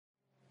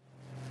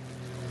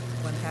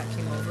Pat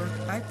came over.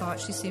 I thought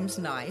she seems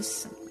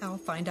nice. I'll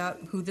find out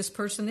who this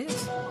person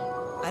is.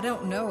 I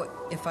don't know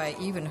if I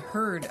even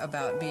heard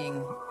about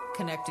being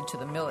connected to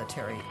the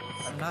military.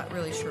 I'm not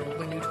really sure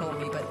when you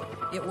told me, but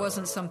it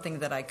wasn't something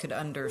that I could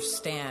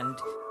understand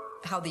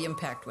how the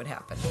impact would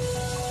happen.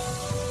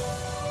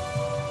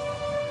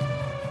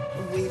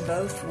 We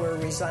both were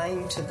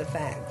resigned to the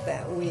fact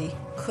that we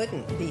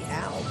couldn't be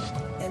out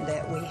and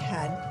that we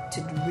had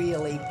to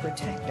really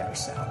protect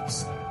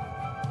ourselves.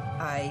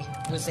 I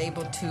was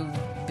able to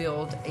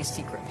build a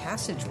secret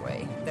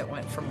passageway that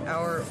went from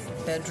our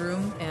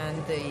bedroom and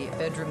the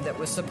bedroom that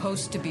was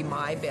supposed to be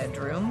my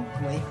bedroom.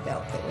 We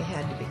felt that we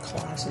had to be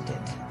closeted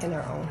in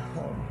our own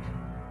home.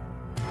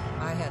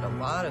 I had a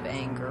lot of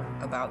anger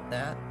about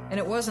that. And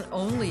it wasn't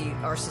only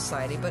our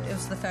society, but it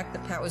was the fact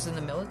that Pat was in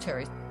the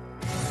military.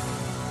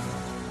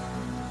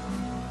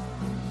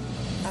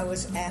 I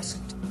was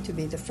asked to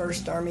be the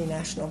first Army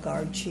National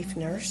Guard chief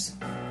nurse.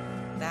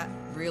 That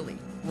really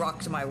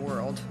rocked my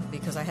world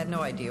because I had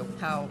no idea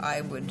how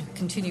I would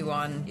continue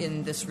on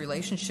in this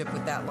relationship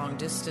with that long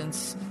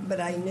distance.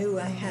 But I knew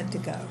I had to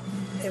go.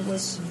 It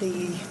was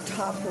the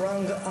top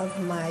rung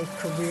of my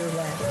career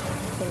ladder.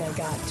 When I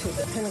got to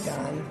the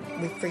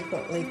Pentagon, we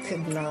frequently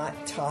could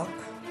not talk.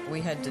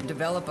 We had to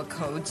develop a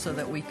code so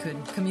that we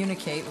could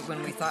communicate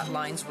when we thought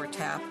lines were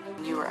tapped.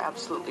 You were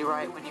absolutely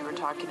right when you were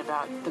talking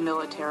about the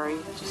military.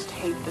 Just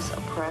hate this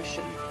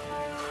oppression.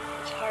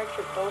 It's hard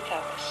for both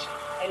of us.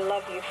 I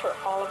love you for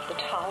all of the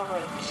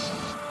tolerance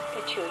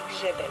that you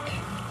exhibit.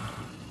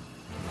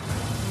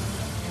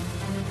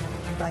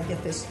 I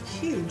get this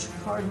huge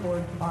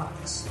cardboard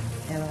box,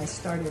 and I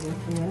started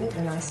looking in it,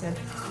 and I said,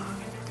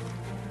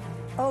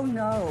 oh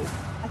no,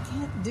 I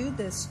can't do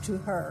this to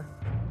her.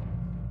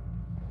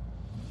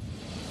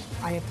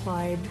 I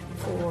applied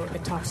for a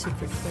top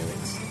secret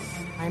clearance.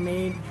 I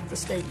made the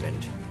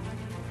statement,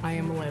 I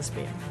am a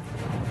lesbian.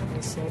 I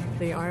said,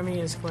 the Army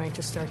is going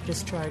to start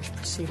discharge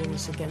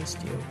proceedings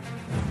against you.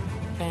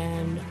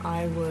 And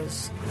I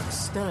was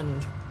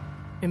stunned,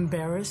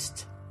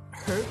 embarrassed,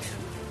 hurt.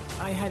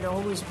 I had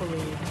always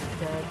believed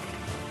that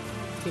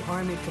the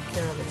Army took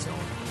care of its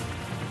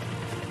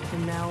own.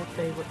 And now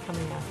they were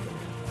coming after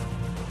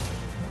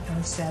me.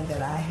 I said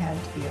that I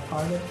had to be a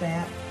part of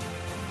that.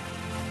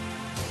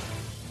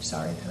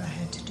 Sorry that I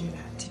had to do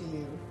that to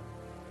you.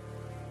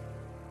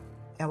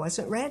 I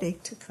wasn't ready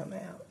to come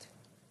out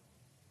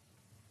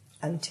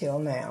until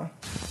now.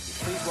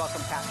 Please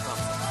welcome Pat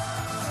Thompson.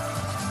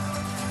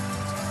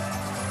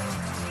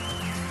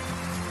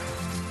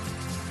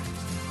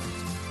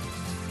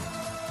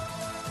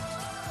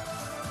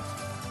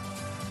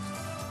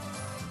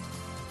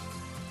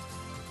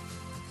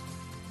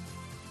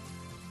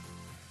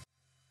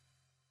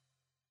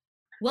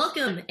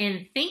 Welcome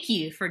and thank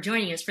you for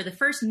joining us for the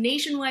first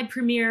nationwide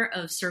premiere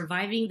of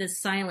Surviving the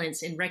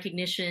Silence in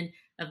recognition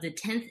of the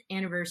 10th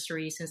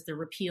anniversary since the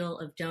repeal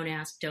of Don't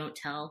Ask, Don't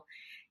Tell.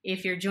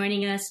 If you're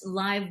joining us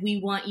live, we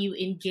want you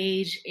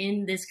engaged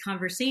in this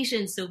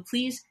conversation, so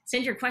please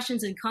send your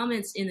questions and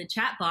comments in the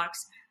chat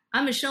box.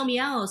 I'm Michelle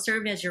Meow. I'll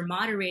serve as your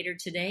moderator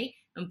today.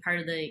 I'm part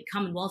of the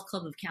Commonwealth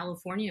Club of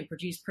California and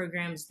produce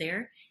programs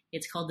there.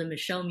 It's called the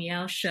Michelle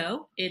Meow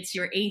Show. It's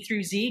your A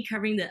through Z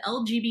covering the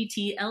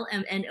LGBT,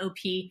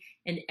 LMNOP,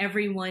 and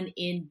everyone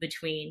in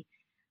between.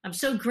 I'm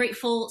so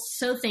grateful,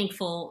 so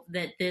thankful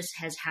that this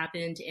has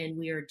happened and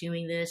we are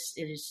doing this.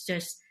 It is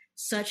just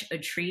such a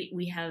treat.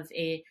 We have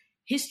a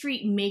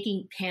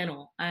history-making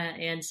panel.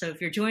 And so if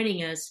you're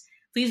joining us,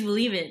 please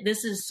believe it.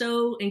 This is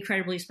so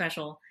incredibly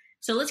special.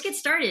 So let's get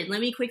started.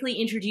 Let me quickly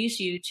introduce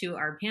you to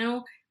our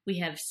panel. We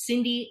have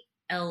Cindy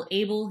L.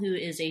 Abel, who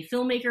is a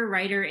filmmaker,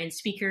 writer, and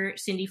speaker.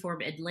 Cindy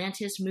formed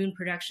Atlantis Moon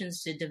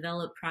Productions to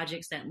develop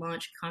projects that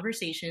launch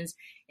conversations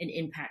and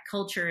impact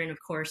culture, and of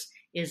course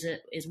is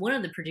one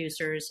of the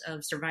producers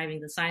of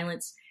Surviving the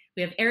Silence.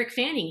 We have Eric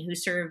Fanning, who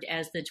served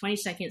as the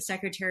 22nd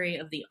Secretary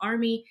of the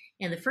Army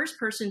and the first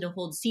person to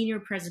hold senior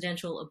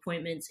presidential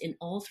appointments in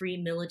all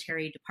three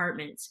military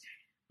departments.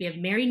 We have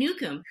Mary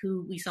Newcomb,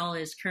 who we saw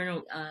as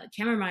Colonel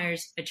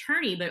Kammermeyer's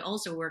attorney, but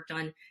also worked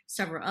on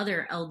several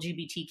other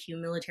LGBTQ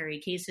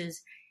military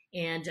cases.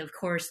 And of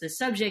course, the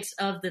subjects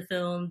of the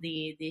film,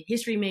 the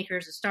history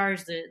makers, the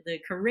stars, the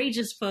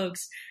courageous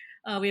folks.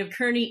 We have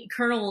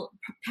Colonel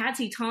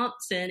Patsy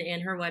Thompson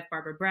and her wife,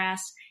 Barbara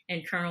Brass,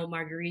 and Colonel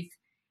Marguerite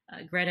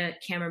Greta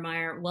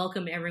Kammermeyer.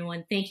 Welcome,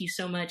 everyone. Thank you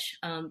so much.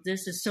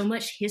 This is so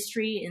much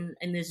history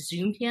in this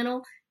Zoom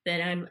panel that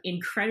I'm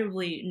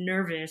incredibly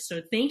nervous.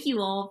 So thank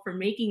you all for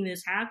making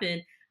this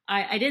happen.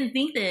 I didn't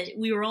think that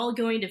we were all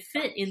going to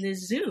fit in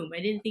this Zoom. I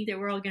didn't think that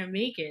we're all going to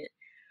make it.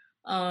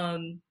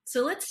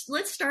 So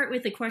let's start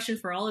with a question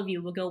for all of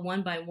you. We'll go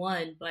one by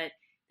one, but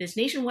this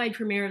nationwide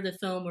premiere of the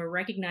film, we're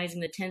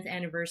recognizing the 10th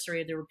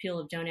anniversary of the repeal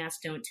of Don't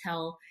Ask, Don't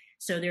Tell.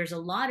 So there's a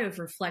lot of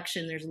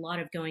reflection. There's a lot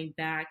of going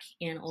back.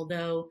 And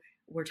although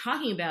we're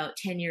talking about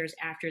 10 years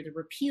after the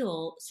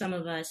repeal, some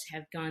of us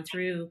have gone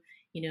through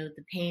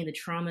the pain, the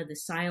trauma, the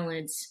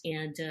silence,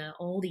 and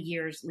all the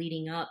years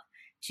leading up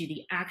to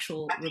the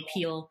actual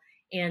repeal.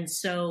 And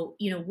so,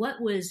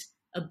 what was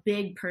a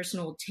big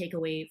personal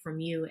takeaway from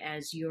you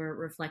as you're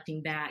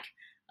reflecting back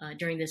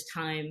during this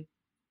time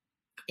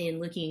in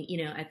looking,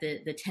 at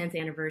the 10th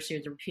anniversary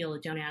of the repeal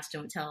of Don't Ask,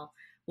 Don't Tell?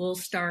 We'll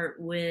start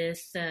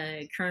with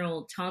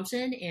Colonel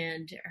Thompson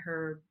and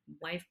her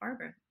wife,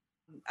 Barbara.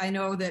 I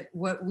know that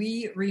what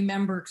we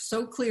remember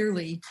so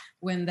clearly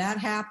when that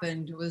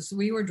happened was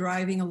we were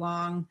driving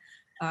along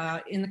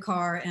in the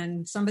car,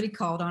 and somebody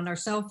called on our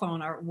cell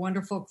phone, our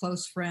wonderful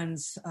close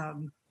friends,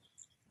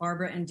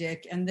 Barbara and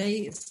Dick, and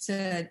they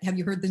said, "Have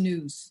you heard the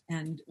news?"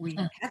 And we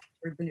had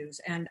heard the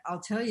news. And I'll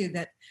tell you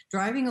that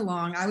driving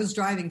along, I was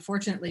driving,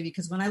 fortunately,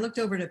 because when I looked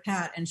over to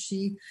Pat, and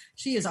she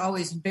is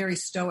always very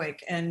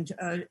stoic, and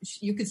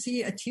you could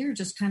see a tear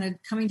just kind of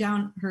coming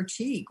down her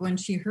cheek when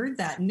she heard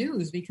that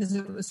news, because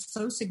it was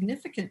so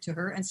significant to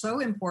her and so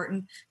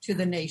important to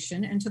the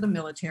nation and to the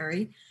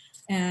military.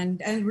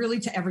 And really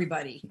to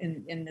everybody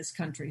in this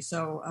country.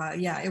 So,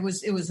 it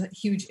was a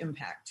huge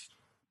impact.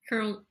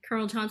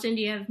 Colonel Thompson,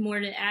 do you have more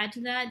to add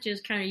to that?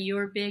 Just kind of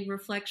your big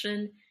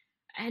reflection.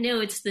 I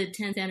know it's the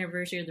 10th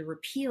anniversary of the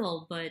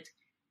repeal, but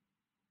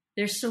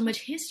there's so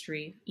much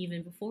history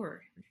even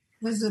before.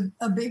 It was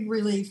a big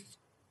relief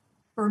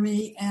for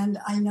me, and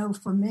I know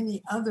for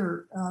many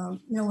other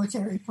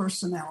military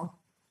personnel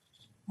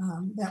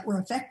that were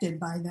affected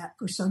by that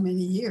for so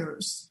many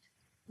years.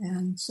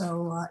 And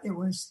so it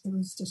was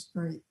just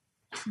great.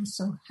 I'm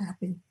so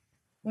happy.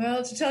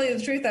 Well, to tell you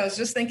the truth, I was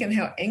just thinking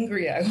how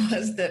angry I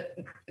was that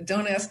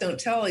Don't Ask, Don't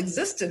Tell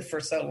existed for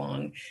so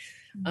long.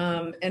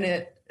 And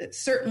it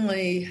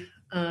certainly,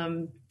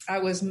 I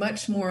was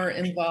much more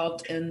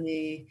involved in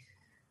the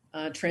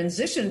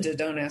transition to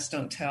Don't Ask,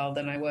 Don't Tell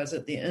than I was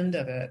at the end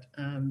of it.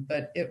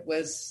 But it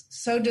was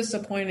so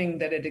disappointing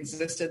that it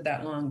existed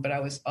that long, but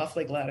I was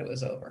awfully glad it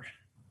was over.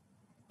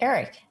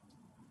 Eric.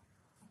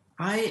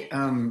 I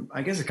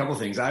guess a couple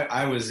things.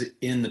 I was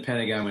in the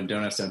Pentagon when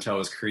Don't Ask, Don't Tell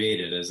was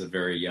created as a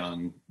very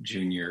young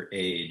junior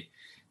aide.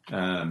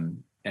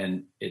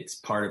 And it's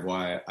part of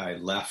why I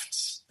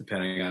left the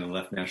Pentagon and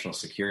left national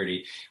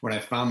security. When I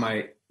found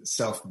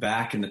myself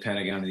back in the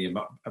Pentagon in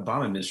the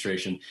Obama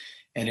administration,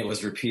 and it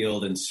was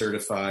repealed and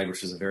certified,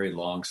 which was a very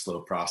long,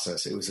 slow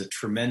process, it was a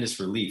tremendous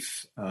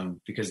relief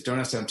because Don't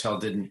Ask, Don't Tell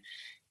didn't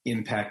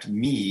impact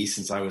me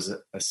since I was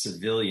a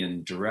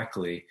civilian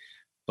directly.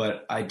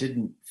 But I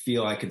didn't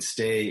feel I could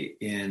stay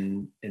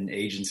in an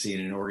agency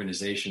and an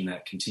organization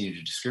that continued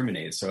to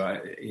discriminate. So,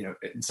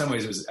 in some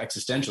ways it was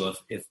existential.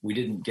 If we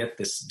didn't get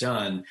this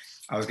done,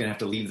 I was going to have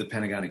to leave the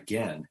Pentagon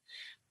again.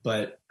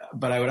 But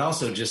I would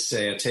also just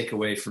say a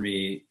takeaway for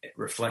me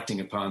reflecting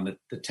upon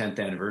the 10th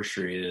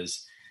anniversary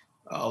is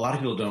a lot of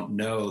people don't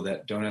know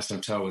that Don't Ask,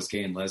 Don't Tell was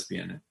gay and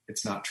lesbian.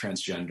 It's not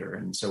transgender.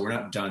 And so we're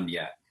not done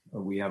yet.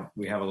 We have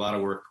a lot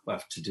of work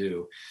left to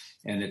do.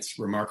 And it's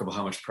remarkable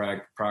how much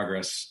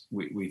progress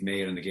we've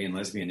made on the gay and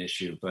lesbian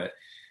issue. But,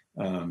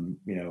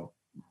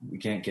 we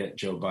can't get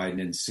Joe Biden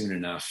in soon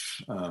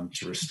enough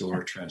to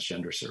restore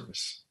transgender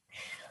service.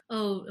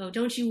 Oh,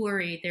 don't you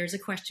worry. There's a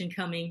question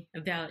coming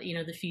about,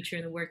 the future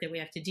and the work that we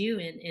have to do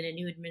in a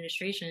new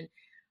administration.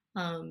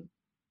 Colonel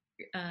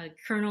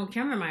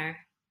Kammermeyer.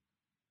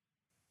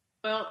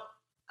 Well,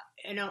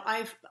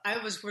 I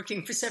was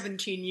working for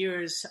 17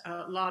 years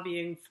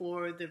lobbying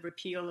for the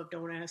repeal of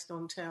Don't Ask,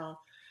 Don't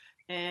Tell.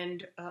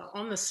 And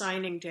on the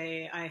signing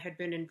day, I had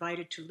been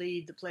invited to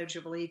lead the Pledge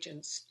of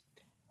Allegiance.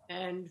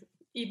 And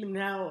even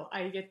now,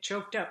 I get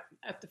choked up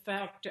at the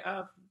fact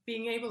of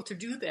being able to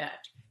do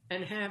that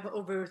and have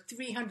over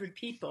 300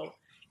 people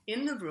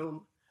in the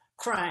room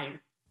crying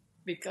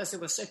because it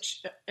was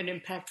such an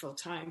impactful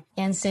time.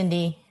 And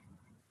Cindy.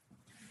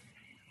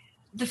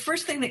 The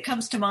first thing that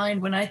comes to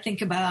mind when I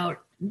think about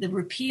the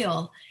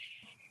repeal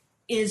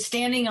is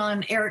standing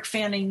on Eric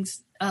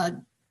Fanning's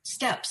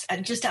steps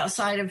just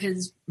outside of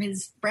his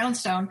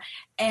brownstone.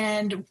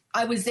 And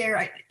I was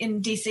there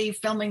in DC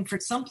filming for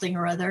something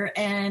or other,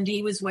 and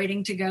he was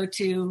waiting to go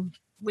to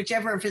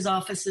whichever of his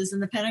offices in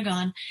the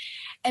Pentagon.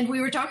 And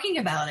we were talking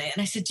about it.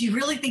 And I said, do you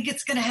really think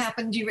it's going to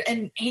happen?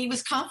 And he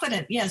was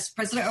confident. Yes,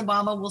 President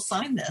Obama will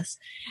sign this.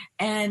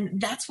 And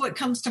that's what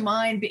comes to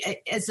mind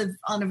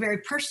on a very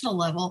personal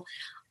level.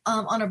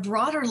 On a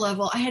broader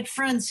level, I had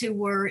friends who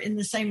were in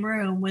the same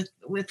room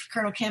with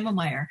Colonel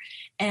Kammermeyer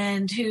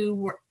and who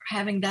were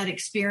having that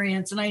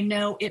experience. And I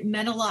know it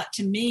meant a lot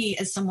to me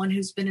as someone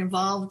who's been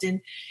involved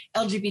in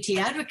LGBT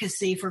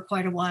advocacy for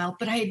quite a while,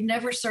 but I had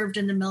never served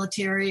in the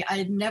military. I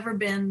had never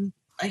been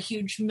a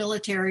huge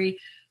military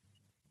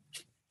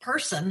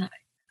person.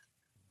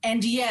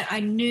 And yet I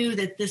knew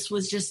that this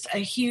was just a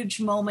huge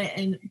moment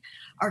in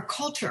our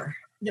culture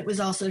that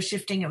was also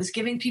shifting. It was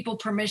giving people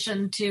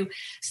permission to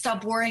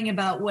stop worrying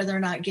about whether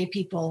or not gay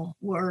people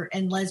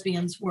and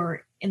lesbians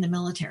were in the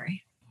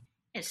military.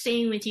 And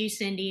staying with you,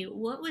 Cindy,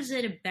 what was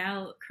it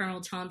about Colonel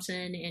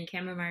Thompson and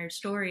Kammermeyer's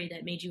story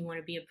that made you want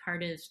to be a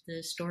part of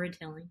the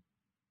storytelling?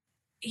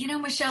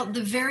 Michelle,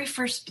 the very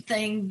first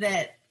thing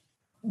that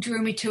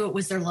drew me to it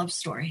was their love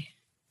story.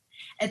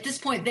 At this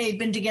point, they had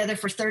been together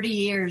for 30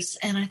 years,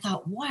 and I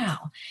thought,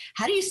 wow,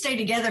 how do you stay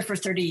together for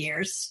 30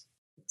 years?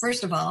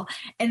 first of all.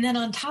 And then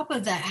on top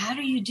of that, how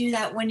do you do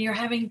that when you're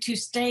having to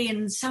stay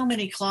in so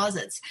many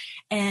closets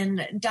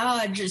and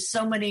dodge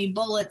so many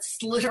bullets,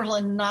 literal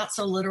and not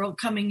so literal,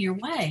 coming your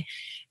way?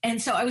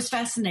 And so I was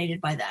fascinated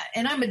by that.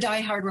 And I'm a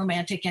diehard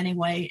romantic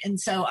anyway. And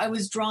so I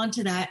was drawn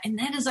to that. And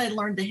then as I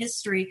learned the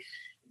history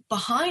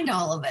behind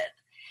all of it,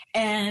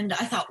 and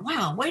I thought,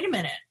 wow, wait a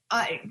minute.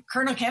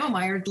 Colonel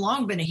Kammermeyer had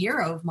long been a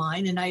hero of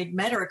mine, and I had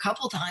met her a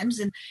couple times.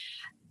 And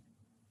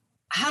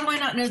how do I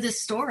not know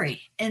this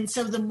story? And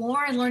so the more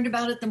I learned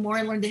about it, the more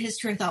I learned the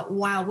history. I thought,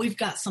 wow, we've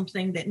got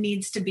something that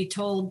needs to be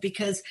told,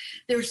 because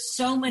there's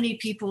so many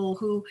people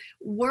who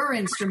were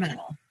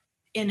instrumental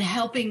in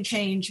helping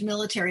change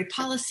military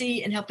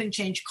policy and helping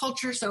change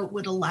culture so it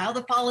would allow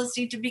the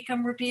policy to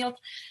become repealed.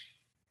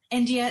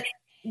 And yet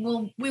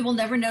we will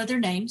never know their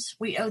names.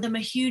 We owe them a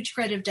huge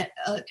debt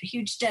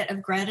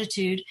of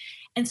gratitude.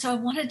 And so I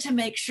wanted to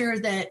make sure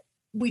that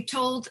we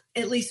told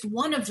at least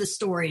one of the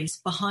stories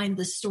behind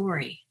the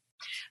story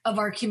of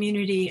our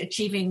community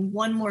achieving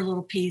one more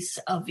little piece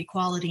of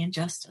equality and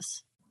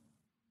justice.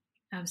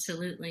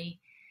 Absolutely.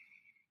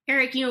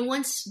 Eric,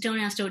 once Don't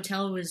Ask, Don't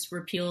Tell was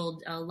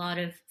repealed, a lot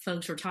of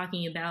folks were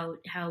talking about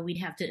how we'd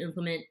have to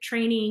implement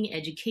training,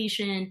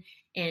 education,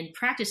 and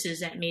practices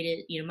that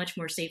made it, much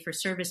more safe for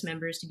service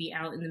members to be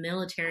out in the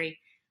military.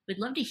 We'd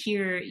love to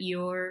hear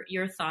your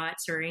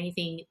thoughts or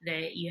anything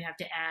that you have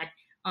to add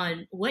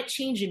on what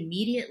changed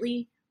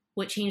immediately,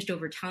 what changed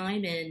over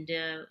time, and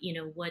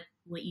what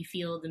you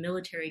feel the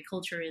military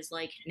culture is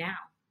like now.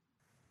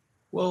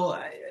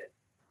 Well,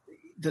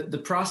 the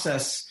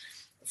process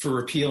for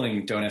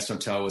repealing Don't Ask,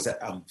 Don't Tell was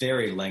a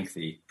very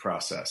lengthy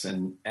process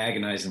and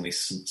agonizingly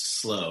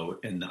slow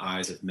in the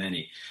eyes of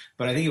many.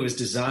 But I think it was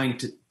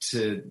designed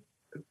to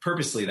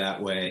purposely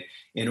that way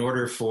in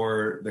order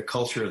for the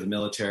culture of the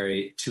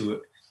military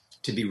to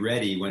be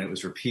ready when it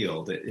was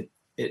repealed.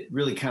 It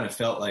really kind of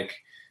felt like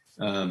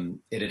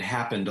it had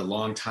happened a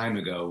long time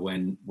ago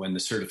when the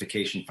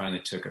certification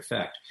finally took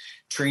effect.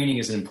 Training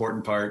is an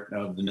important part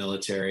of the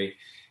military.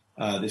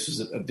 This was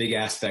a big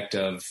aspect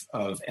of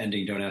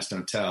ending Don't Ask,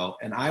 Don't Tell.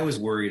 And I was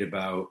worried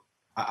about,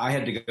 I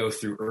had to go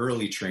through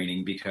early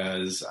training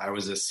because I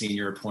was a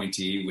senior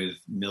appointee with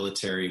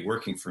military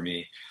working for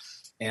me.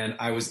 And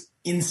I was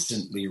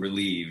instantly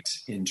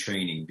relieved in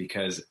training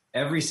because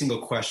every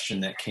single question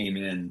that came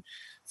in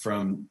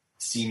from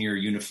senior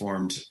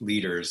uniformed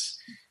leaders,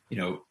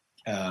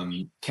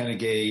 can a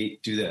gay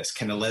do this?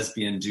 Can a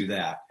lesbian do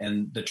that?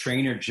 And the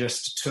trainer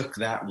just took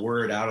that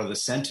word out of the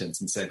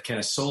sentence and said, can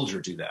a soldier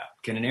do that?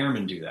 Can an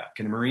airman do that?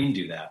 Can a Marine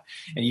do that?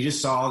 And you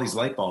just saw all these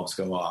light bulbs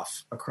go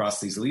off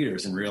across these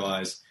leaders and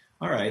realize,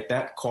 all right,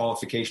 that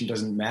qualification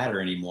doesn't matter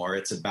anymore.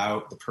 It's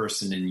about the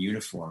person in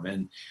uniform.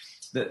 And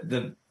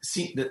the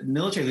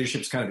military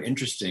leadership is kind of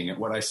interesting.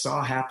 What I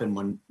saw happen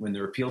when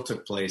the repeal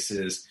took place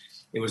is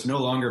it was no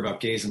longer about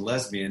gays and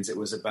lesbians. It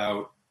was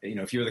about,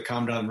 if you were the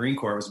commandant of the Marine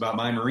Corps, it was about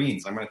my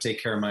Marines. I'm going to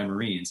take care of my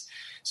Marines.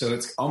 So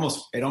it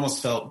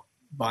almost felt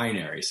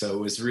binary. So it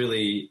was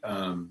really,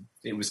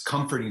 it was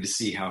comforting to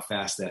see how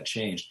fast that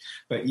changed.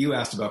 But you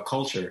asked about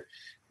culture.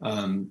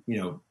 The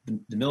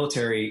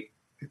military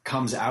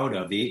comes out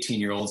of, the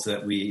 18-year-olds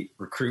that we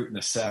recruit and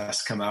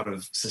assess come out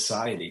of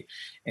society.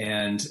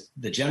 And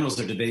the generals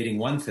are debating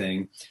one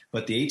thing,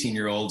 but the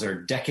 18-year-olds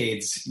are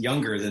decades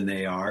younger than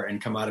they are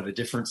and come out of a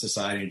different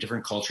society, a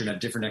different culture, and have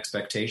different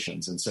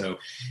expectations. And so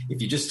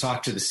if you just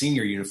talk to the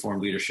senior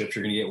uniform leadership,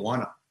 you're going to get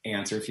one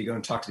answer. If you go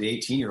and talk to the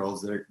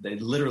 18-year-olds, they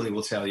literally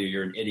will tell you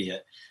you're an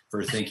idiot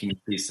for thinking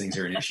these things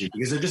are an issue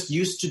because they're just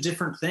used to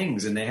different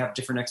things and they have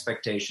different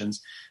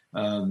expectations.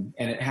 And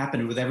it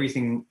happened with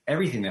everything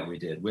that we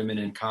did, women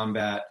in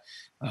combat,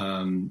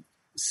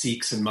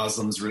 Sikhs and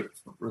Muslims,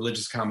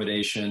 religious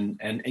accommodation,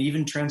 and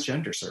even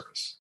transgender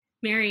service.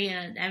 Mary,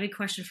 I have a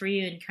question for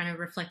you, and kind of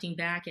reflecting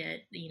back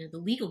at the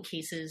legal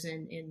cases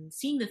and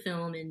seeing the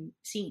film and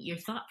seeing your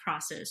thought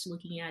process,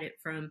 looking at it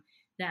from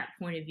that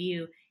point of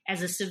view.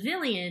 As a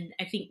civilian,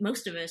 I think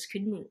most of us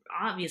couldn't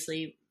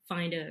obviously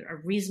find a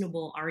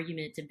reasonable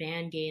argument to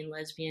ban gay and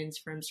lesbians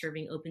from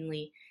serving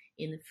openly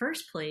in the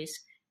first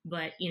place.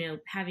 But,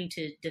 having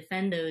to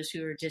defend those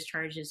who are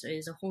discharged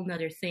is a whole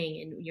nother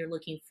thing. And you're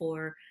looking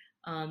for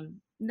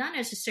not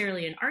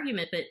necessarily an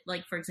argument, but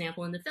like, for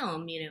example, in the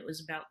film, it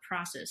was about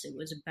process. It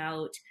was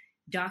about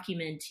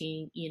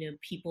documenting,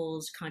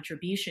 people's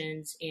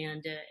contributions.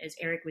 And as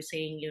Eric was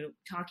saying,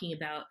 talking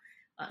about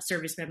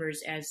service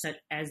members as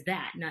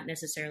that, not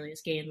necessarily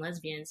as gay and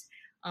lesbians.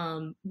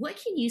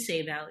 What can you say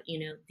about,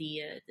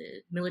 the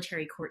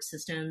military court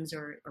systems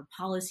or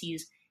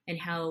policies and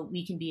how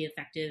we can be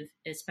effective,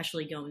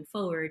 especially going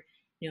forward?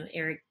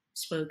 Eric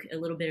spoke a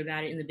little bit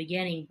about it in the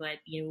beginning, but,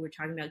 we're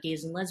talking about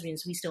gays and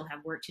lesbians. We still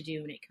have work to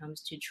do when it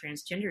comes to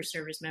transgender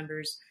service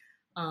members.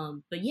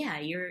 But yeah,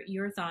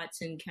 your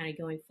thoughts and kind of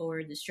going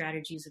forward, the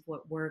strategies of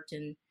what worked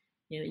and,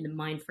 in the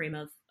mind frame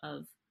of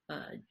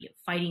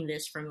fighting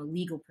this from a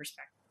legal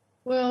perspective.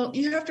 Well,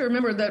 you have to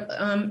remember that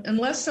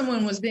unless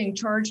someone was being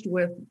charged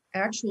with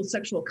actual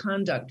sexual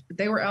conduct,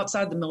 they were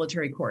outside the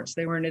military courts.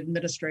 They were in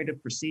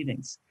administrative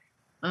proceedings.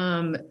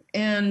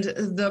 And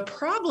the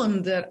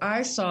problem that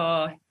I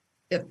saw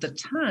at the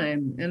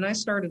time, and I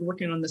started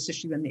working on this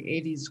issue in the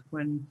 80s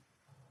when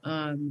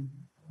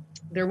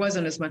there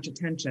wasn't as much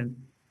attention,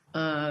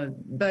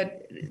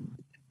 but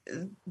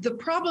the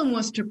problem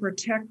was to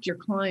protect your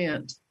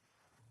client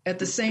at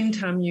the same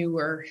time you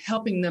were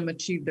helping them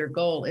achieve their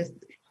goal.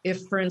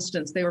 If for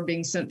instance, they were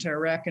being sent to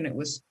Iraq and it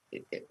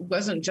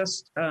wasn't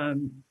just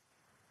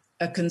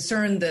a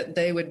concern that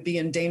they would be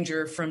in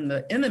danger from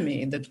the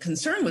enemy. The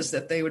concern was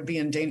that they would be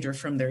in danger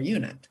from their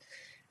unit.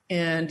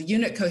 And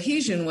unit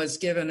cohesion was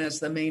given as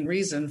the main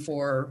reason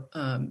for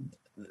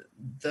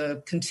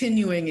the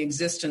continuing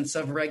existence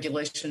of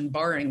regulation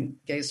barring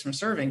gays from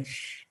serving.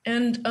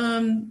 And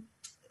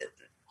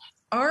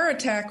our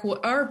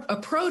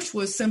approach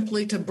was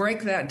simply to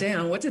break that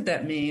down. What did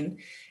that mean?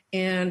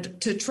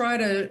 And to try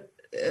to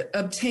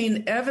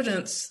obtain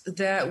evidence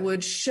that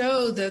would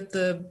show that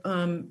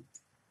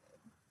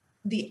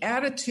the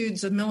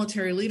attitudes of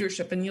military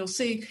leadership, and you'll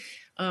see,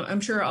 I'm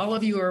sure all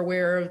of you are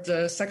aware of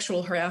the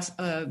sexual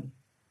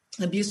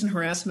abuse and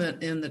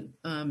harassment in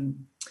the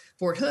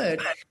Fort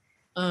Hood.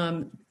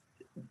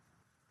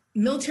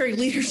 Military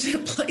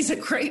leadership plays a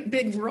great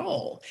big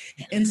role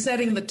in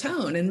setting the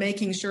tone and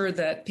making sure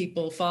that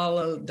people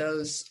follow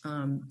those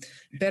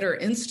better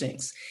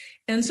instincts.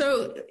 And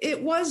so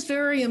it was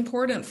very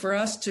important for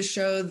us to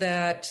show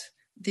that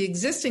the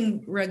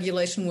existing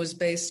regulation was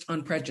based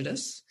on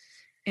prejudice,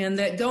 and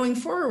that going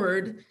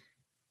forward,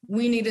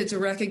 we needed to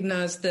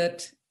recognize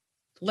that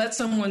let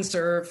someone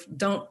serve,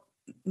 don't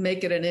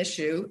make it an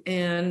issue,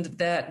 and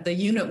that the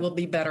unit will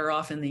be better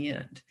off in the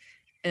end.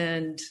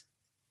 And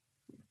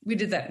we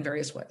did that in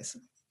various ways.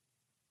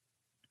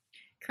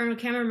 Colonel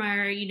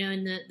Kammermeyer,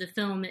 in the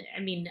film,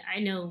 I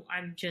know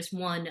I'm just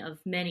one of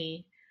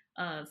many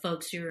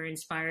folks who are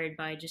inspired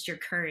by just your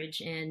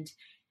courage, and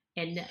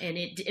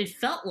it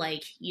felt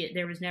like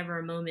there was never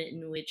a moment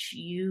in which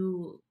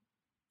you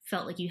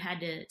felt like you had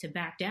to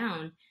back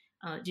down.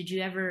 Did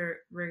you ever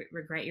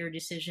regret your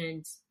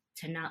decision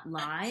to not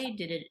lie?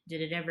 Did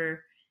it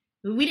ever?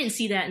 We didn't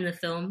see that in the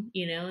film.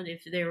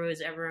 If there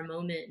was ever a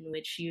moment in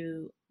which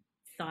you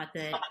thought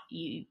that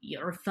you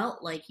or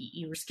felt like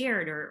you were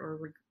scared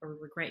or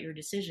regret your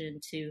decision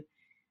to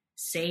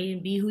say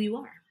and be who you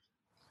are.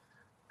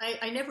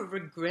 I never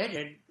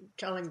regretted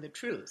telling the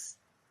truth.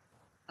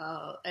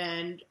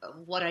 And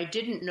what I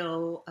didn't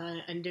know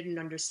and didn't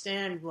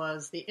understand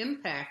was the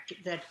impact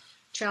that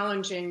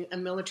challenging a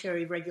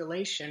military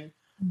regulation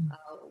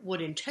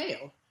would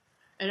entail.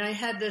 And I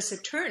had this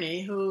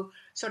attorney who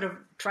sort of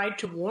tried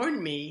to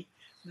warn me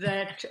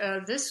that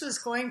this was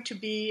going to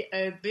be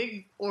a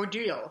big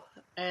ordeal,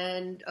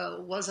 and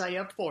was I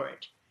up for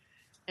it?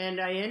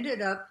 And I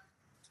ended up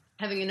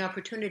having an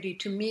opportunity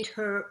to meet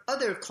her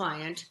other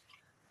client,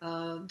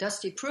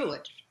 Dusty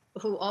Pruitt,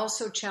 who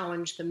also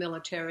challenged the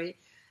military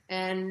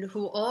and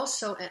who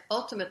also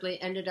ultimately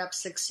ended up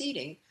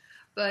succeeding.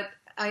 But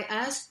I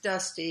asked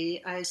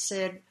Dusty, I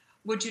said,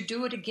 would you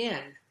do it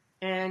again?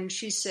 And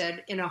she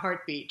said, in a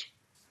heartbeat.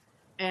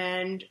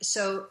 And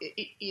so,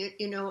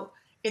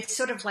 it's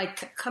sort of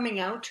like coming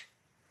out.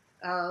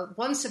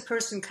 Once a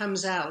person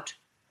comes out,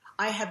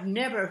 I have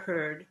never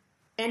heard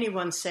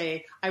anyone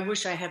say, I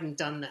wish I hadn't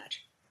done that.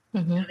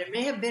 Mm-hmm. Now, there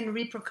may have been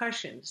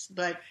repercussions,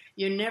 but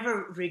you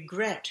never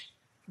regret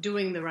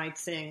doing the right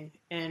thing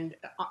and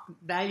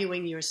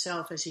valuing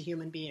yourself as a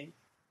human being.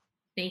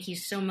 Thank you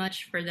so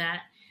much for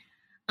that.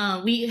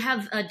 We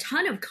have a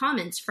ton of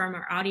comments from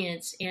our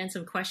audience and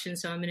some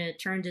questions, so I'm going to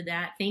turn to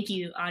that. Thank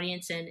you,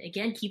 audience. And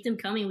again, keep them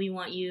coming. We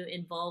want you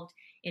involved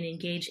and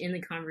engaged in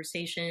the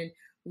conversation.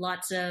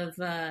 Lots of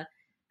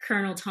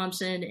Colonel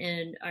Thompson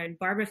and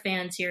Barbara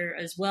fans here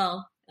as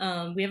well.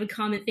 We have a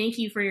comment. Thank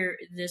you for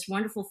this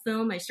wonderful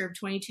film. I served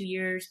 22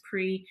 years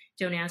pre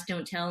Don't Ask,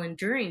 Don't Tell, and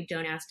during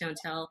Don't Ask, Don't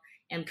Tell.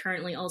 I'm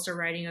currently also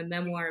writing a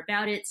memoir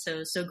about it,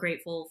 so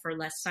grateful for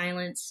less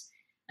silence.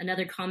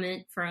 Another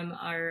comment from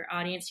our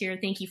audience here.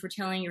 Thank you for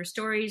telling your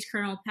stories,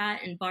 Colonel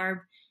Pat and Barb.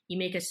 You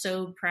make us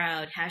so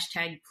proud.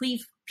 Hashtag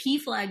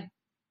PFLAG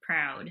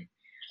proud.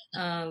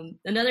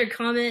 Another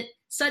comment.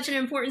 Such an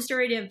important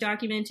story to have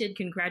documented.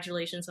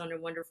 Congratulations on a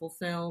wonderful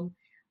film.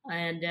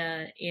 And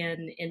a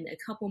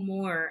couple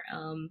more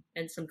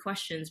and some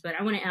questions. But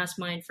I want to ask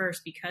mine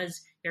first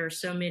because there are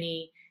so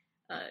many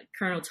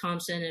Colonel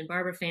Thompson and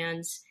Barbara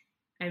fans.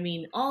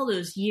 All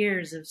those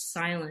years of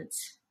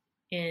silence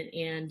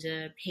and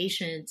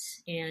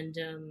patience and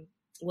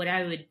what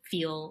I would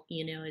feel,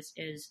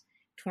 as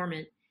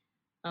torment.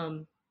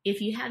 If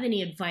you have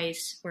any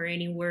advice or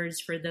any words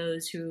for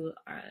those who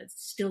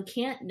still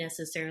can't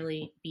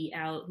necessarily be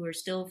out, who are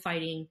still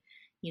fighting,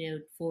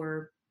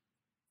 for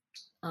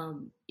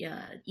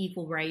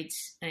equal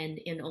rights and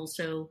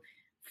also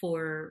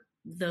for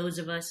those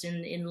of us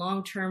in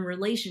long-term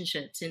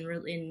relationships,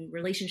 in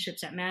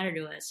relationships that matter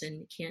to us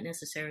and can't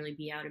necessarily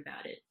be out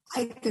about it.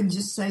 I could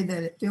just say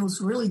that it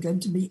feels really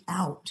good to be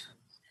out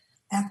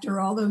after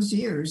all those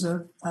years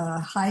of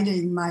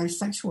hiding my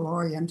sexual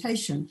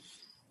orientation.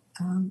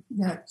 When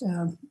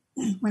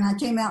I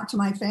came out to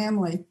my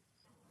family,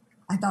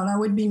 I thought I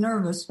would be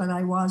nervous, but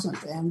I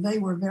wasn't. And they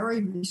were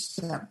very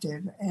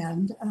receptive.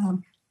 And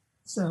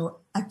so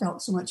I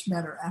felt so much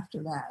better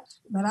after that.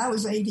 But I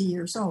was 80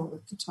 years old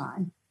at the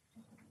time.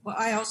 Well,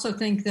 I also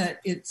think that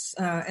it's,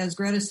 as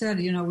Greta said,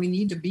 we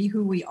need to be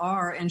who we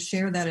are and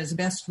share that as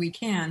best we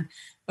can.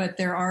 But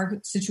there are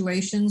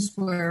situations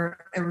where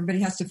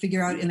everybody has to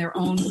figure out in their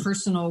own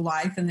personal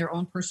life and their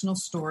own personal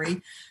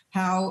story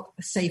how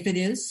safe it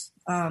is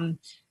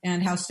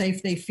and how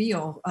safe they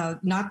feel.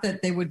 Not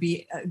that they would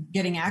be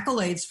getting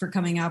accolades for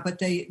coming out, but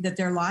that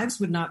their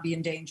lives would not be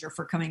in danger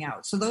for coming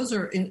out. So those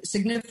are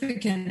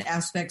significant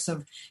aspects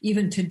of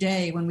even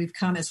today when we've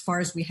come as far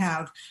as we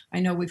have. I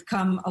know we've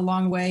come a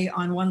long way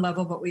on one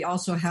level, but we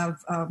also have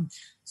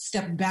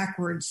stepped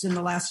backwards in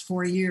the last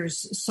 4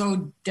 years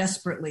so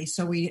desperately.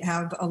 So we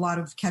have a lot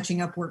of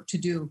catching up work to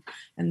do.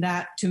 And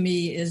that, to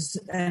me, is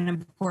an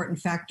important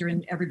factor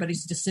in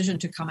everybody's decision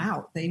to come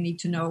out. They need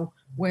to know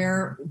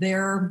where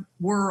their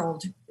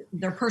world,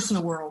 their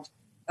personal world,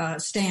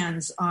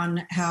 stands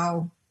on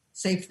how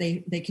safe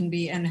they can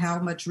be and how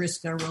much risk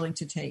they're willing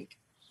to take.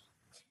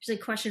 There's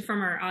a question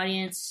from our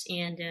audience,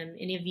 and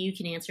any of you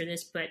can answer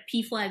this, but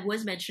PFLAG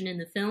was mentioned in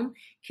the film.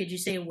 Could you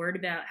say a word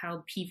about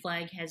how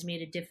PFLAG has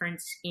made a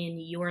difference in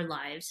your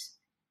lives?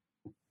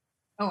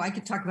 Oh, I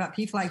could talk about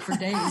PFLAG for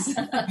days.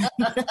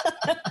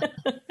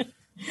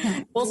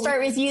 We'll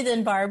start with you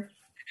then, Barb.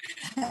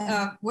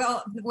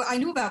 Well, I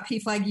knew about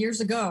PFLAG years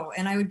ago,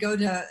 and I would go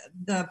to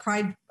the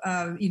Pride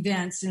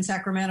events in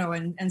Sacramento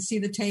and see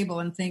the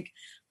table and think,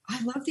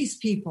 I love these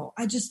people.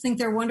 I just think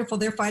they're wonderful.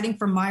 They're fighting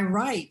for my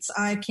rights.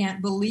 I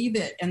can't believe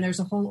it. And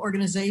there's a whole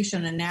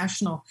organization, a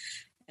national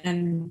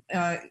and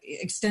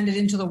extended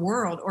into the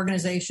world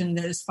organization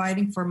that is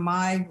fighting for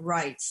my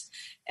rights.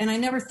 And I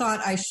never thought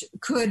I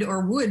could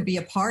or would be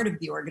a part of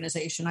the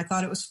organization. I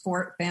thought it was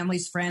for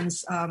families,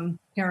 friends,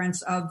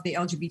 parents of the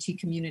LGBT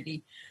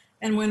community.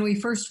 And when we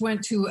first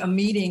went to a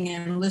meeting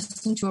and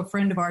listened to a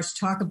friend of ours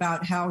talk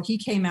about how he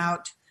came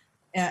out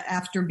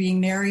after being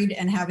married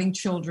and having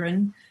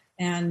children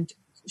and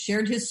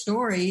shared his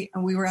story,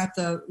 and we were at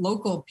the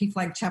local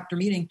PFLAG chapter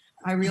meeting,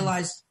 I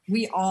realized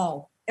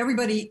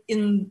everybody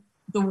in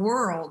the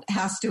world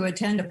has to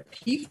attend a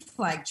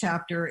PFLAG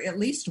chapter at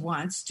least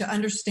once to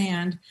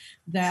understand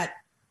that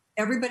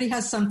everybody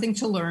has something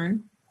to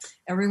learn,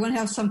 everyone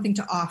has something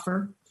to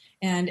offer,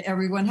 and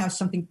everyone has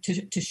something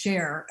to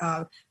share.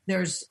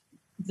 There's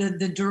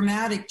the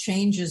dramatic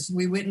changes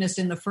we witnessed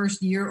in the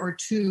first year or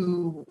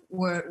two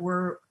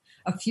were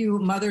a few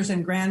mothers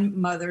and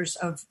grandmothers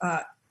of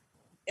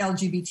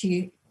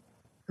LGBT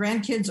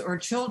grandkids or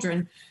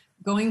children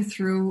going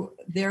through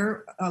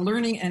their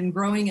learning and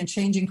growing and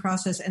changing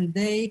process. And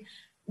they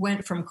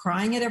went from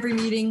crying at every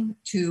meeting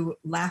to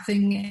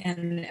laughing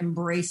and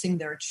embracing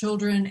their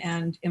children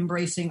and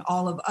embracing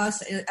all of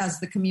us as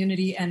the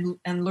community and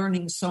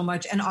learning so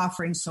much and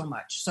offering so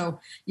much. So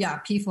yeah,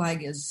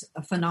 PFLAG is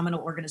a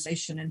phenomenal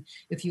organization. And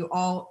if you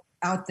all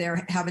out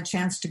there have a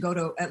chance to go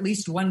to at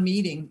least one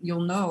meeting,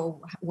 you'll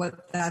know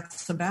what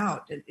that's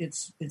about.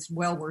 It's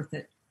well worth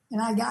it.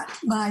 And I got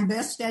my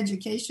best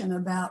education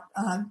about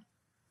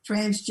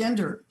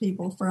transgender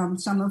people from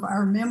some of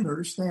our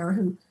members there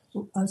who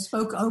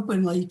spoke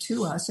openly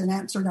to us and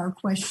answered our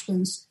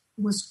questions.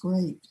 It was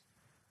great.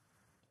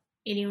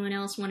 Anyone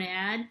else want to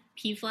add?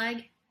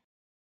 PFLAG?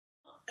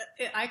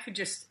 I could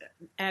just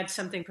add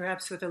something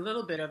perhaps with a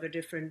little bit of a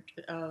different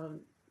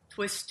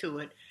twist to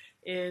it.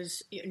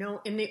 Is,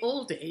 in the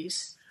old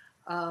days,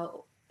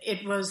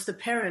 it was the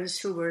parents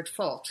who were at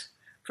fault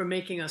for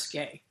making us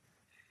gay.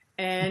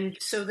 And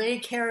so they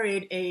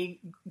carried a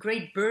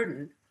great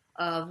burden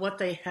of what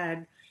they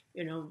had,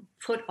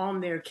 put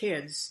on their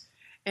kids.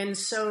 And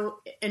so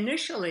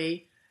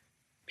initially,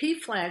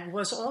 PFLAG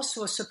was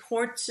also a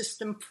support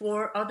system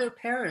for other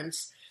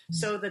parents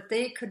so that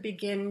they could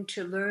begin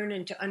to learn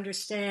and to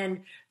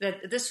understand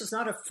that this was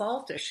not a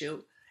fault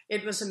issue.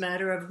 It was a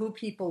matter of who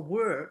people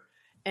were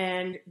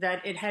and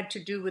that it had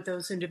to do with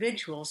those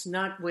individuals,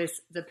 not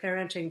with the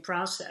parenting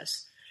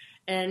process.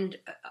 And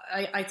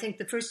I think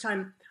the first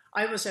time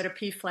I was at a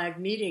PFLAG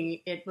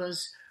meeting, it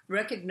was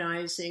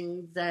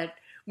recognizing that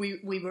we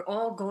were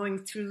all going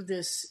through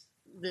this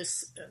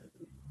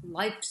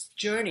life's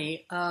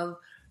journey of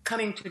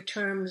coming to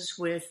terms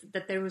with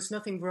that there was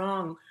nothing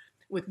wrong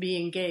with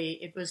being gay.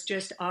 It was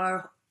just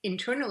our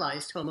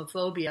internalized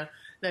homophobia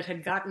that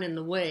had gotten in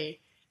the way,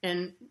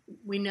 and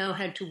we now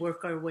had to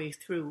work our way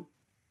through.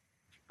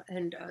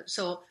 And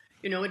so,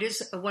 it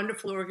is a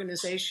wonderful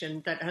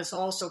organization that has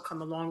also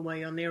come a long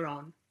way on their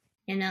own.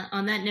 And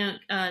on that note,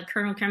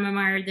 Colonel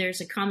Kammermeyer, there's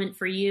a comment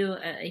for you.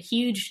 A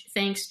huge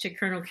thanks to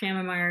Colonel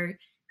Kammermeyer,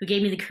 who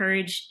gave me the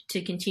courage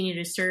to continue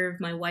to serve.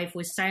 My wife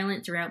was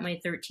silent throughout my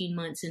 13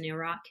 months in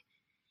Iraq.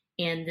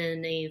 And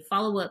then a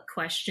follow-up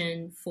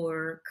question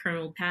for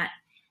Colonel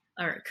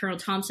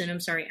Thompson.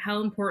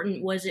 How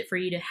important was it for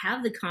you to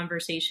have the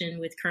conversation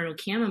with Colonel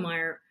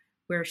Kammermeyer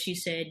where she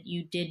said,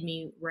 "You did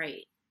me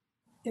right"?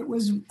 It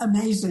was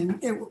amazing.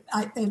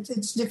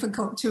 It's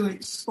difficult to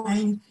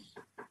explain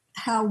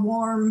how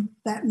warm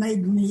that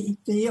made me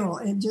feel.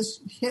 It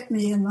just hit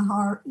me in the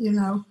heart,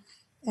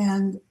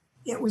 And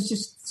it was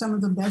just some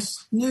of the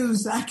best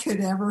news I could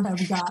ever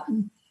have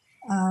gotten,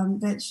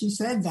 that she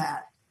said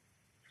that.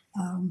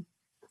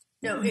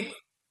 No,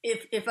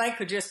 if I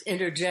could just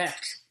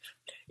interject,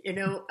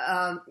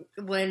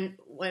 when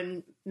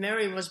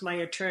Mary was my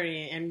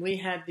attorney and we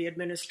had the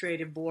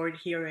administrative board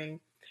hearing,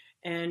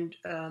 and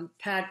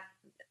Pat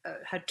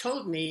had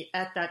told me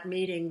at that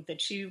meeting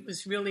that she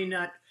was really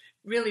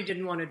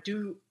didn't want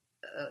to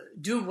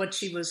do what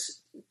she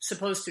was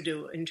supposed to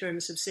do in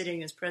terms of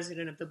sitting as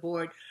president of the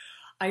board.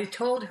 I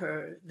told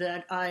her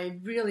that I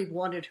really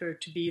wanted her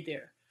to be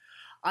there.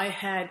 I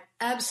had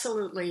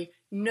absolutely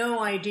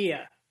no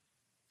idea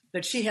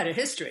that she had a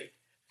history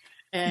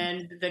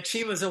and that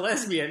she was a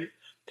lesbian.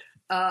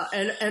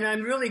 And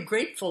I'm really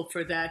grateful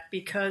for that,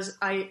 because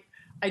I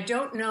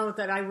don't know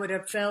that I would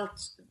have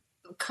felt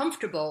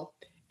comfortable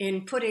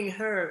in putting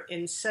her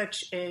in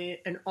such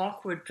an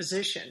awkward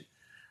position.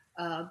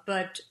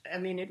 But I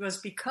mean, it was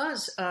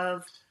because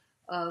of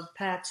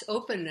Pat's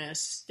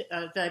openness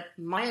that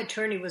my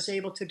attorney was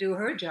able to do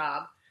her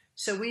job.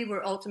 So we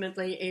were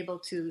ultimately able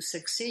to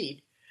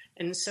succeed.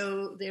 And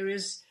so there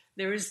is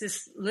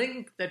this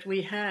link that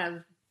we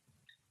have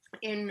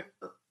in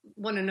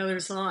one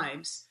another's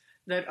lives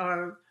that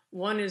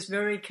one is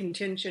very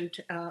contingent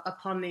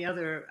upon the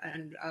other.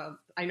 And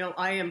I know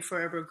I am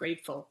forever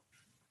grateful.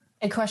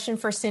 A question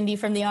for Cindy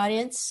from the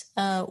audience.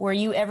 Were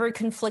you ever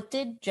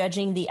conflicted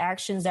judging the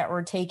actions that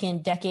were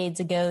taken decades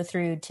ago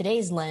through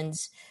today's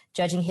lens,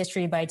 judging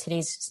history by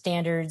today's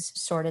standards,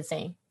 sort of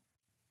thing?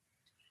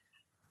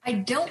 I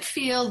don't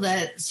feel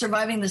that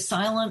Surviving the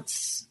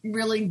Silence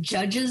really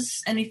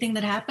judges anything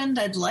that happened.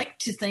 I'd like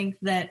to think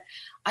that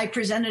I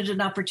presented an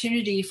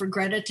opportunity for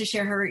Greta to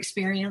share her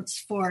experience,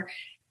 for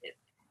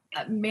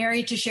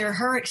Mary to share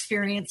her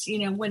experience,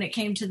 when it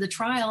came to the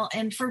trial,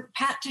 and for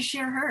Pat to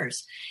share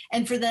hers,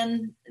 and for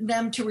them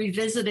to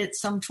revisit it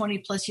some 20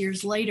 plus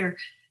years later.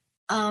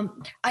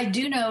 I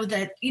do know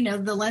that,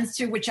 the lens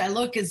through which I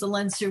look is the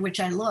lens through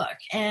which I look.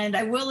 And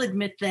I will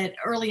admit that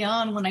early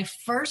on, when I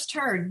first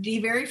heard, the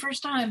very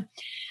first time,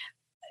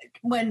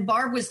 when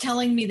Barb was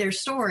telling me their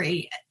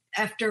story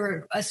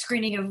after a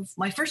screening of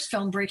my first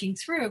film, Breaking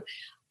Through,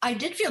 I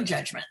did feel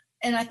judgment.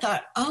 And I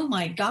thought, oh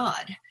my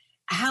God,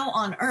 how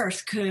on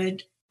earth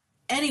could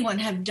anyone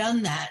have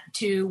done that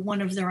to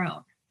one of their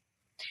own?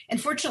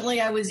 And fortunately,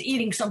 I was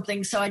eating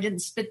something, so I didn't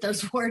spit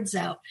those words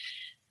out.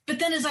 But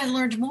then as I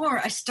learned more,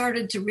 I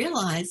started to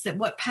realize that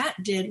what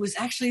Pat did was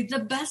actually the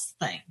best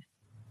thing.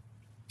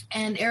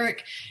 And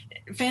Eric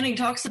Fanning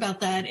talks about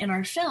that in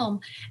our film.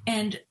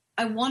 And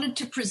I wanted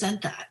to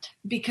present that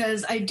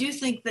because I do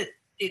think that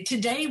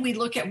today we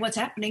look at what's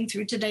happening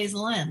through today's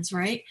lens,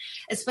 right?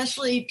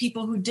 Especially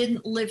people who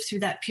didn't live through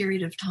that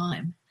period of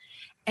time.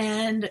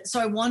 And so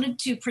I wanted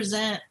to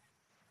present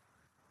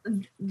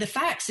the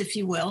facts, if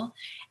you will,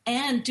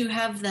 and to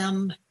have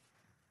them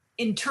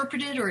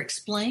interpreted or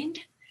explained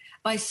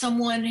by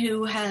someone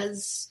who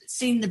has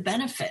seen the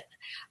benefit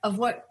of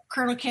what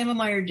Colonel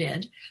Kammermeyer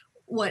did,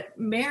 what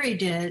Mary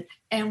did,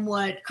 and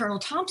what Colonel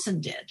Thompson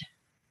did.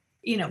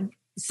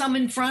 Some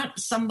in front,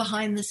 some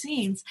behind the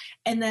scenes,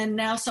 and then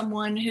now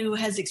someone who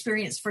has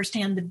experienced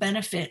firsthand the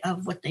benefit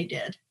of what they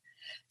did.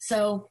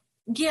 So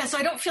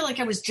I don't feel like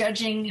I was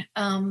judging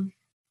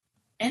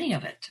any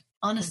of it,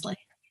 honestly.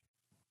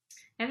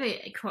 I have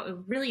a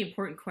really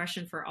important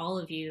question for all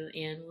of you,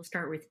 and we'll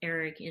start with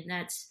Eric, and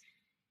that's,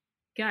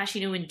 gosh,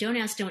 when Don't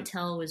Ask, Don't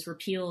Tell was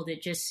repealed,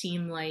 it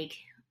seemed like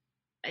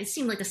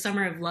a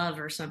summer of love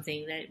or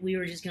something, that we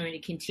were just going to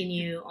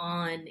continue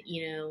on,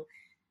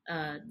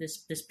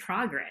 this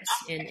progress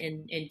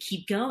and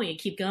keep going and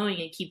keep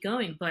going and keep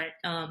going. But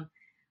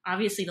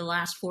obviously the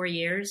last 4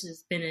 years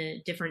has been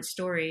a different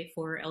story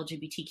for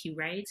LGBTQ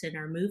rights and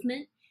our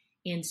movement.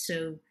 And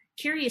so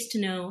curious to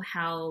know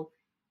how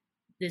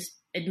this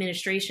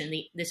administration,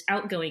 this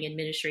outgoing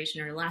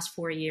administration, or the last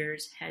 4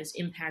 years has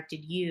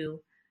impacted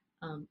you,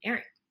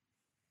 Eric.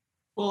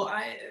 Well,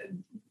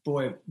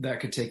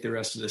 that could take the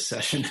rest of this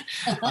session.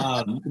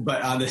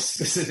 But on this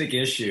specific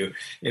issue,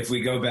 if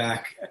we go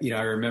back,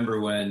 I remember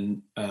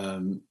when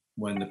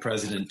the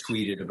president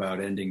tweeted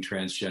about ending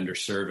transgender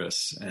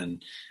service,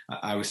 and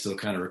I was still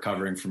kind of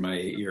recovering from my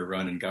 8-year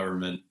run in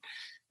government,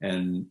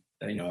 and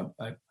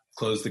I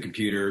closed the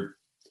computer.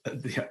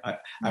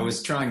 I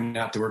was trying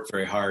not to work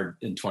very hard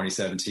in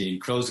 2017.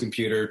 Closed the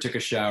computer, took a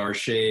shower,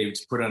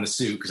 shaved, put on a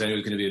suit because I knew it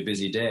was going to be a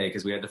busy day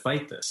because we had to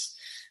fight this.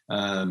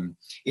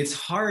 It's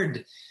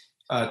hard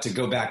to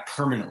go back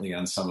permanently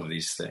on some of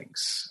these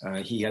things.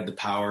 He had the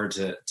power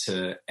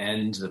to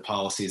end the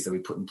policies that we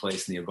put in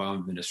place in the Obama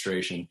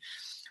administration.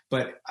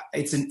 But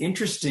it's an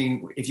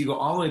interesting, if you go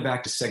all the way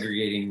back to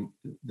segregating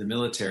the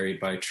military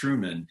by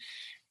Truman,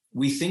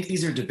 we think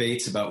these are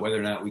debates about whether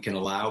or not we can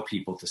allow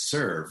people to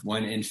serve,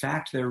 when in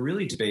fact they're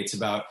really debates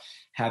about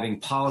having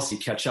policy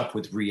catch up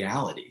with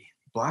reality.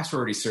 Blacks were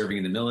already serving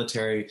in the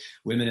military.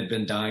 Women had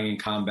been dying in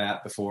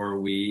combat before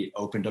we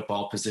opened up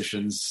all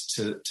positions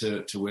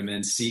to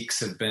women. Sikhs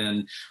have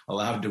been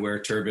allowed to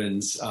wear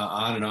turbans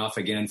on and off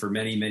again for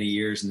many, many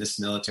years in this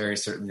military,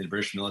 certainly the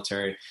British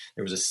military.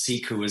 There was a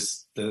Sikh who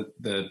was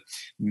the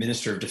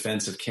Minister of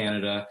Defense of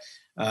Canada.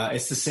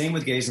 It's the same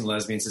with gays and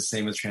lesbians. It's the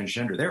same with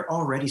transgender. They're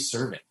already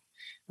serving.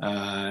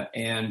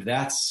 And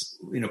that's,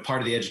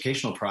 part of the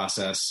educational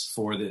process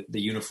for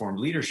the uniformed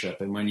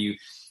leadership. And when you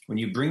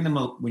bring them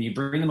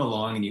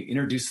along and you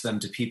introduce them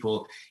to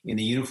people in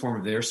the uniform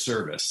of their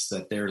service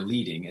that they're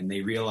leading, and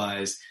they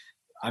realize,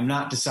 I'm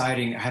not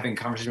deciding, having a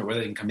conversation about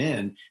whether they can come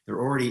in, they're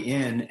already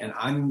in, and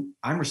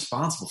I'm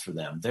responsible for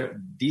them.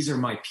 These are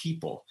my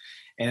people.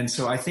 And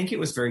so I think it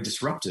was very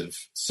disruptive,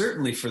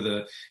 certainly for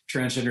the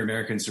transgender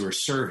Americans who are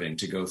serving,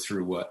 to go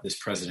through what this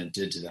president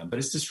did to them. But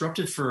it's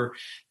disruptive for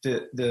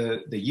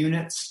the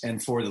units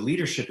and for the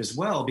leadership as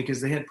well, because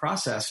they had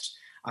processed,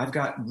 I've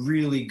got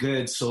really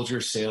good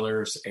soldiers,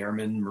 sailors,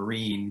 airmen,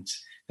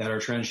 Marines that are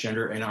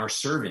transgender and are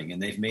serving,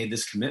 and they've made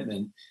this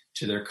commitment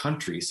to their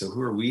country. So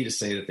who are we to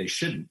say that they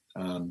shouldn't?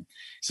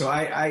 So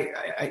I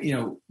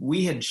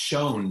we had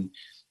shown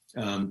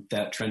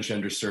that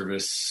transgender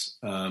service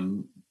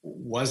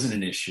wasn't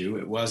an issue.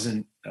 It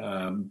wasn't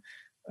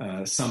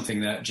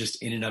something that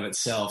just in and of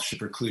itself should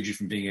preclude you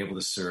from being able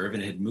to serve,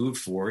 and it had moved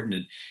forward and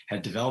it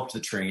had developed the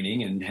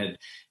training and had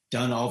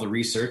done all the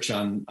research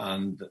on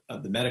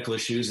the medical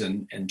issues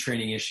and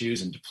training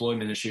issues and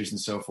deployment issues and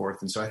so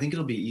forth. And so I think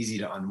it'll be easy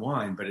to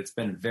unwind, but it's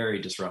been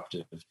very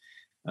disruptive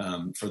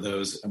for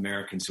those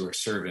Americans who are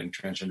serving,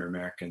 transgender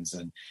Americans.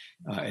 And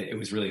it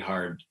was really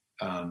hard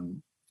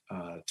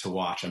to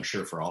watch, I'm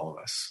sure, for all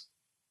of us.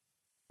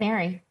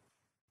 Mary?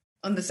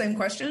 On the same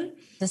question?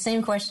 The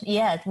same question.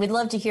 Yeah, we'd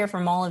love to hear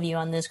from all of you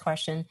on this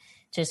question.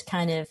 Just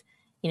kind of,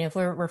 if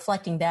we're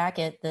reflecting back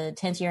at the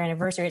 10th year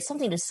anniversary, it's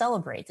something to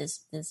celebrate,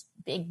 this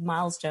big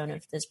milestone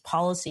of this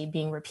policy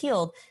being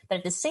repealed. But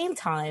at the same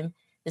time,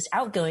 this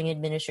outgoing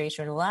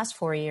administration over the last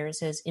 4 years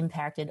has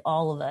impacted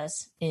all of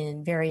us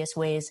in various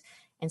ways.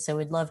 And so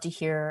we'd love to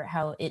hear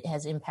how it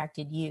has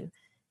impacted you.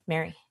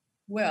 Mary?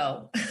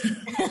 Well,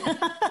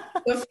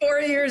 the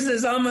 4 years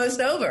is almost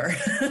over.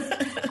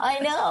 I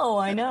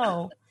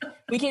know.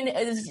 We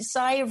can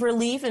sigh of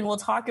relief, and we'll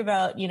talk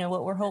about,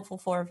 what we're hopeful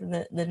for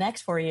the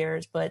next 4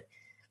 years. But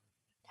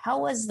how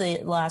was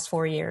the last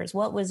 4 years?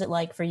 What was it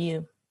like for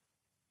you?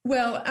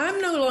 Well, I'm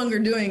no longer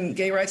doing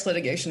gay rights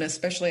litigation,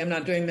 especially I'm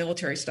not doing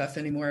military stuff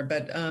anymore.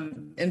 But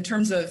in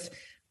terms of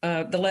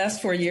the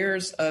last 4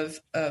 years of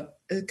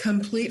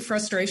complete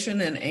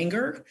frustration and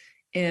anger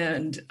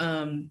and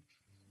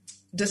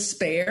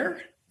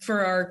despair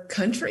for our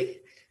country,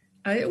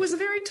 it was a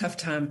very tough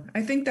time.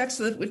 I think that's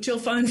what you'll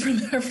find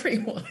from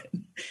everyone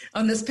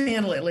on this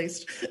panel, at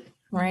least.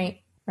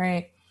 Right.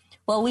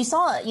 Well, we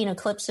saw,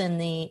 clips in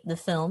the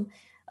film,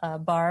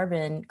 Barb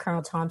and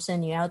Colonel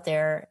Thompson, you out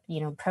there,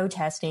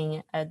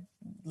 protesting. I'd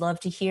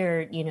love to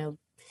hear,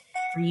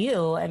 for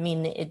you, I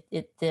mean,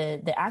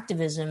 the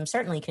activism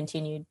certainly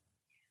continued.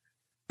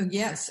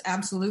 Yes,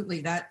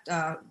 absolutely. That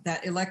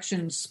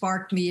election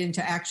sparked me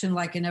into action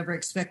like I never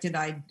expected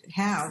I'd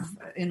have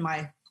in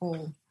my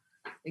whole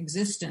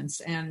existence.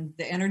 And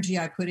the energy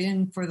I put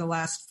in for the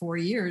last 4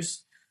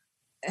 years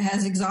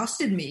has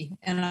exhausted me,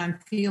 and I'm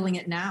feeling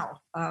it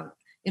now.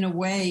 In a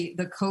way,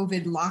 the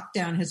COVID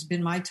lockdown has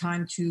been my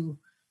time to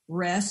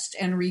rest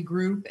and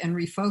regroup and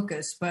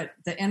refocus. But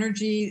the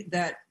energy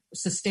that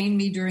sustained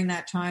me during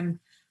that time,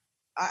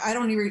 I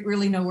don't even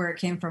really know where it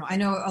came from. I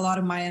know a lot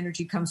of my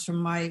energy comes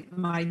from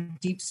my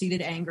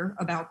deep-seated anger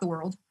about the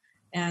world,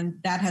 and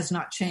that has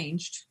not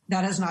changed.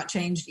 That has not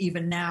changed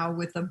even now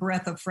with a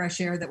breath of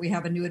fresh air that we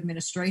have a new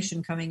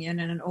administration coming in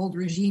and an old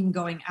regime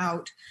going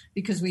out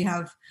because we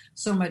have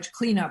so much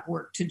cleanup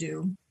work to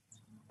do.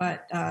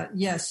 But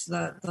yes,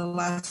 the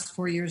last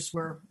 4 years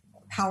were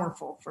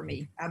powerful for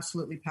me,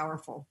 absolutely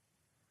powerful.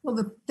 Well,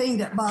 the thing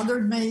that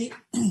bothered me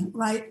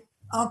right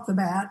off the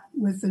bat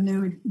with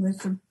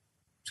the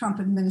Trump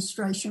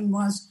administration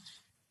was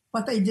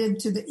what they did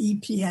to the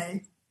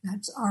EPA.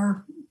 That's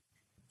our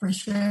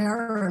fresh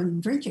air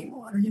and drinking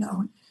water,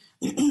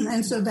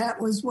 And so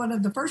that was one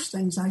of the first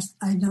things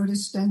I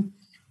noticed, and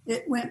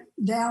it went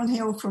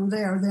downhill from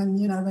there. Then,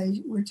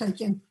 they were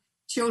taking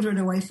children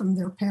away from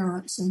their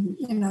parents and,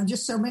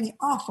 just so many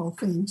awful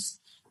things.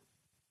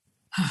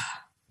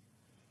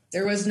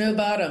 There was no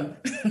bottom.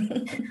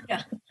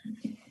 Yeah.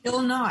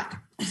 Still not.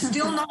 It's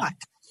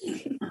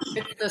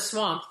the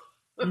swamp.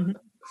 Mm-hmm.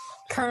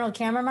 Colonel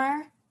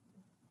Kammermeyer?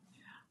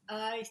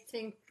 I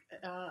think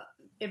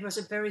it was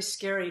a very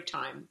scary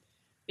time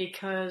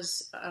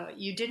because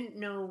you didn't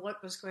know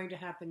what was going to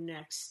happen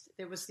next.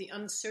 There was the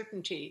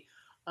uncertainty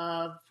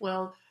of,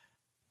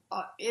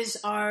 is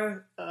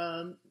our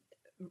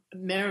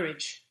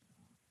marriage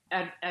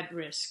at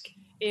risk?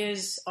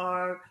 Is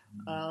our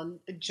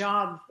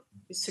job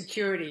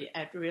security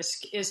at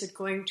risk?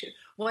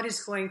 What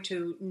is going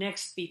to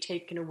next be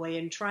taken away?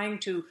 And trying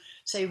to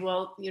say,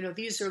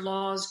 these are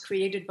laws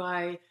created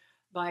by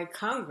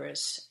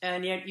Congress,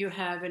 and yet you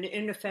have an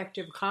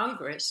ineffective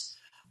Congress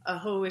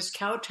who is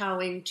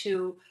kowtowing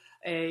to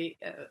an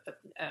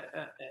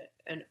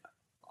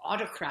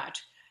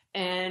autocrat.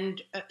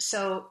 And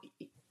so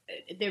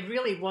there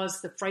really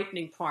was the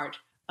frightening part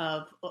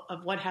of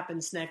what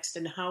happens next,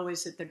 and how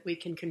is it that we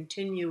can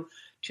continue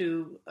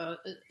to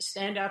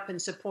stand up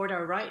and support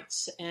our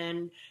rights.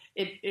 And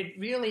it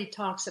really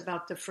talks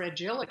about the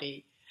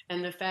fragility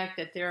and the fact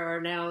that there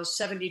are now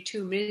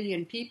 72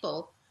 million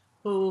people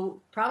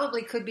who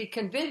probably could be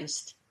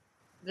convinced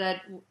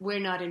that we're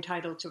not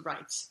entitled to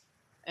rights.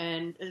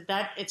 And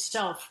that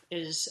itself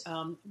is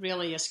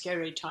really a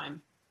scary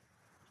time.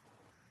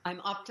 I'm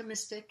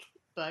optimistic,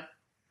 but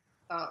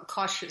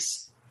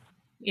cautious.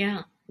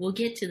 Yeah, we'll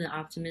get to the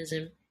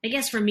optimism. I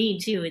guess for me,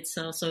 too, it's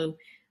also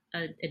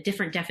a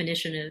different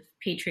definition of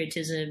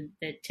patriotism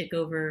that took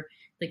over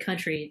the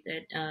country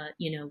that,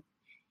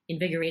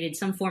 invigorated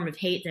some form of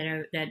hate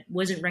that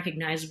wasn't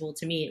recognizable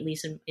to me, at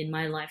least in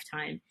my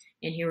lifetime.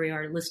 And here we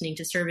are listening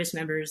to service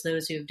members,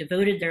 those who have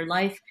devoted their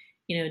life,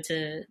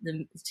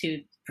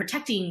 to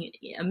protecting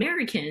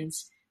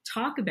Americans,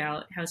 talk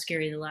about how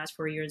scary the last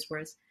 4 years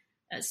was.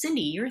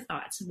 Cindy, your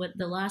thoughts? What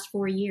the last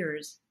 4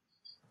 years?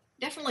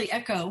 Definitely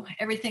echo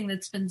everything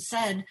that's been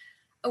said.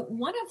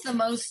 One of the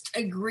most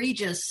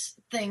egregious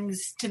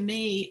things to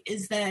me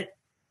is that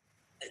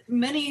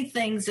many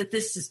things that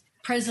this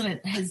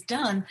president has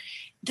done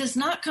does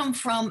not come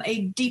from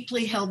a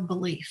deeply held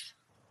belief.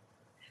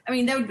 I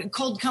mean, that would be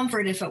cold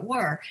comfort if it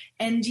were.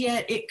 And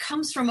yet it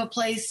comes from a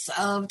place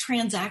of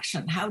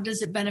transaction. How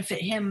does it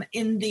benefit him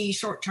in the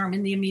short term,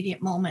 in the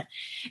immediate moment?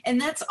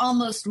 And that's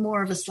almost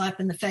more of a slap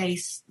in the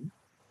face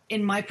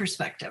in my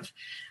perspective.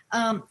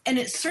 And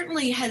it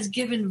certainly has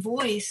given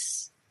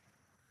voice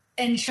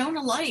and shone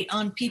a light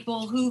on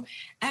people who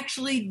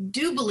actually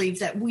do believe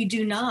that we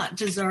do not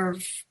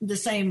deserve the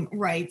same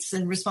rights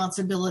and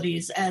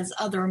responsibilities as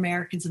other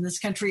Americans in this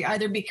country,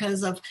 either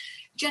because of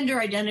gender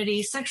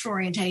identity, sexual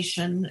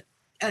orientation,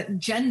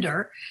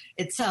 gender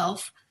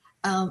itself,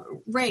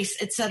 race,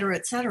 et cetera,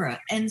 et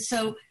cetera. And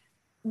so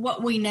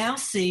what we now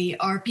see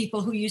are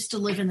people who used to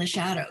live in the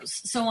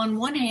shadows. So on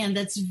one hand,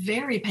 that's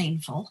very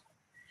painful.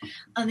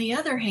 On the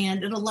other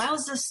hand, it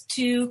allows us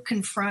to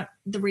confront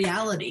the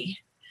reality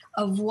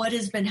of what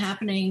has been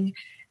happening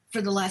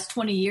for the last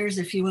 20 years,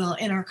 if you will,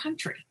 in our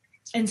country.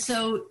 And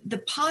so the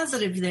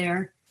positive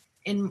there,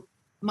 in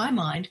my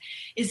mind,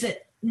 is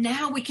that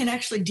now we can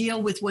actually deal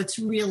with what's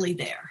really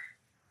there.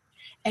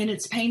 And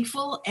it's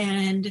painful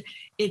and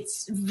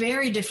it's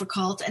very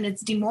difficult and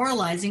it's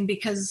demoralizing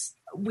because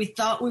we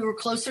thought we were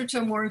closer to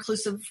a more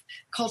inclusive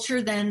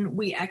culture than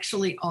we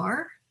actually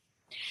are.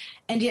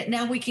 And yet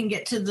now we can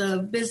get to the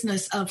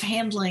business of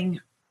handling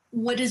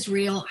what is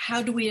real,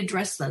 how do we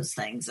address those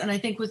things? And I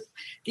think with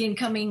the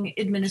incoming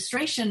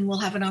administration, we'll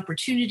have an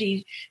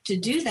opportunity to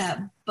do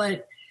that.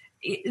 But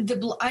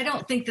I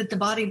don't think that the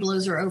body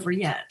blows are over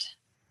yet,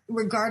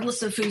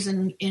 regardless of who's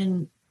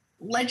in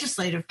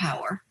legislative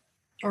power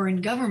or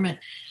in government.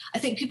 I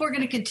think people are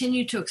going to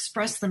continue to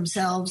express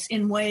themselves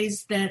in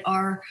ways that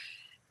are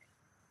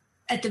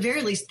at the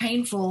very least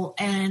painful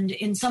and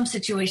in some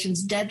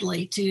situations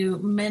deadly to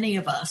many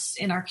of us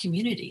in our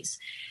communities.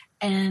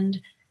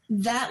 And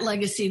that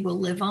legacy will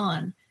live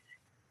on.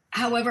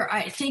 However,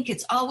 I think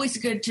it's always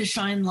good to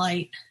shine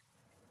light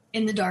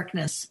in the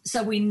darkness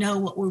so we know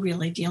what we're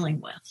really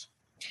dealing with.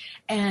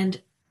 And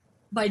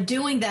by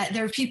doing that,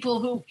 there are people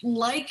who,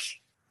 like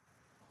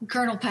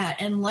Colonel Pat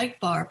and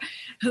like Barb,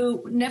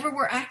 who never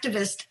were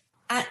activists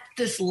at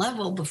this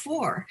level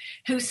before,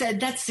 who said,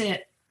 that's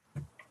it.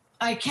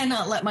 I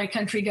cannot let my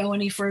country go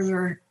any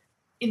further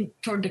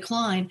toward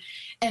decline.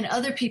 And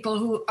other people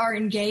who are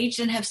engaged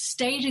and have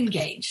stayed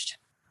engaged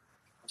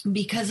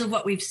because of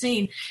what we've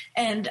seen.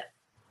 And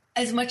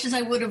as much as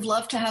I would have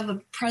loved to have a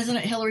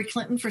President Hillary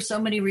Clinton for so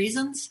many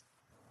reasons,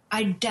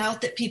 I doubt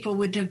that people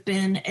would have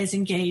been as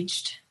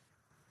engaged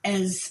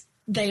as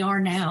they are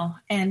now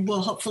and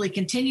will hopefully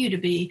continue to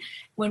be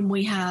when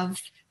we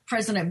have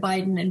President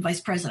Biden and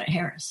Vice President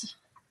Harris.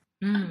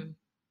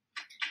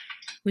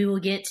 We will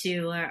get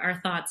to our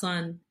thoughts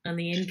on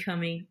the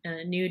incoming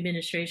new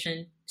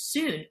administration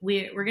soon.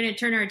 We're going to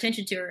turn our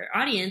attention to our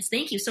audience.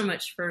 Thank you so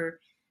much for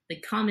the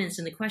comments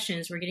and the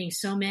questions. We're getting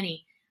so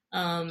many.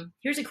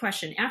 Here's a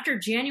question. After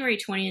January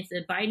 20th,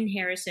 the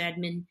Biden-Harris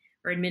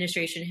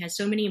administration has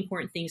so many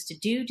important things to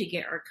do to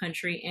get our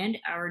country and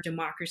our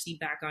democracy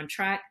back on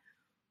track.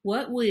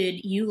 What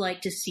would you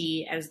like to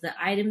see as the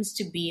items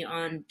to be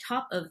on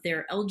top of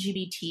their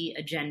LGBT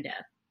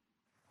agenda?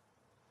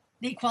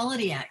 The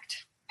Equality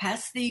Act.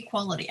 Pass the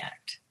Equality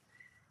Act.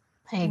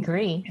 I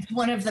agree. It's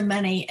one of the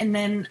many. And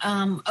then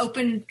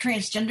open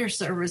transgender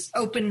service,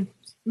 open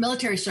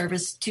military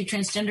service to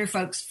transgender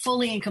folks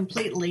fully and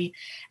completely,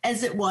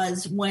 as it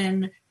was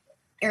when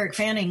Eric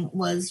Fanning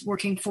was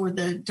working for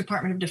the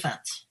Department of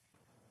Defense.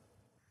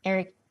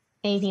 Eric,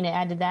 anything to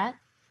add to that?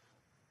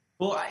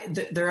 Well,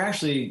 there are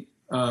actually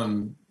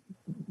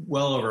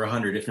well over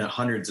 100, if not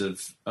hundreds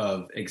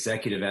of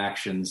executive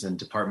actions and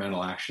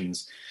departmental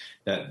actions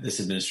that this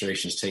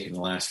administration has taken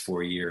the last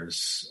 4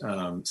 years,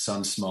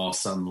 some small,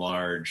 some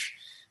large,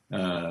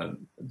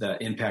 that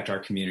impact our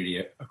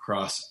community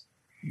across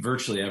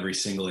virtually every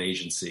single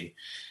agency.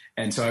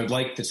 And so I would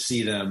like to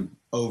see them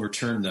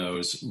return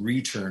those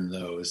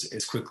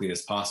as quickly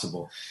as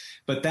possible.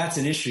 But that's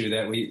an issue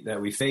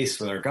that we face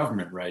with our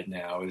government right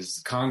now.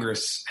 Is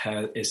Congress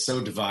is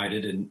so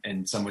divided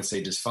and some would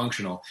say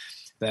dysfunctional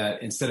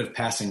that instead of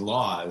passing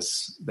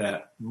laws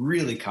that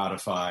really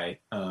codify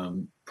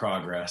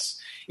progress,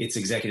 it's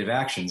executive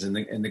actions. And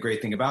the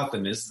great thing about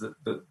them is that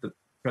the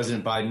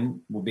President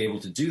Biden will be able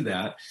to do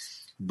that,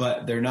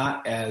 but they're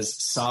not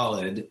as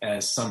solid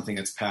as something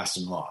that's passed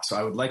in law. So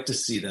I would like to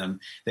see them,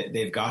 that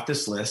they've got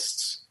this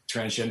list.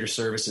 Transgender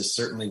service is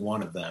certainly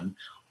one of them.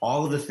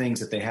 All of the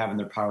things that they have in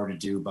their power to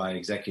do by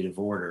executive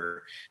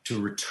order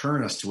to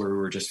return us to where we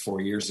were just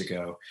 4 years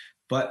ago,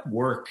 but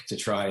work to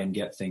try and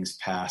get things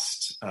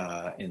passed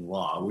in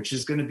law, which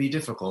is going to be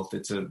difficult. We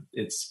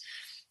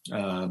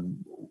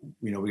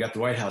got the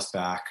White House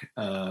back,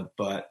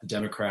 but the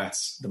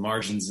Democrats, the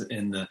margins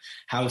in the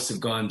House have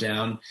gone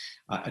down.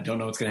 I don't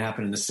know what's going to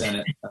happen in the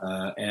Senate,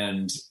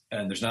 and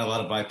there's not a lot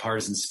of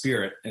bipartisan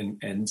spirit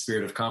and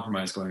spirit of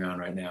compromise going on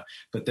right now.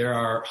 But there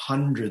are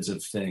hundreds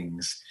of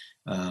things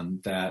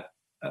that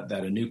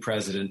a new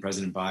President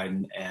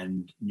Biden,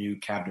 and new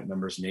cabinet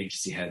members and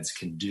agency heads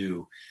can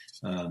do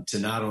to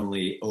not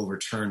only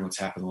overturn what's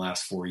happened in the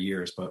last 4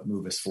 years, but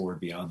move us forward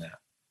beyond that.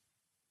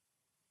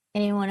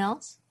 Anyone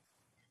else?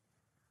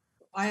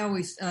 I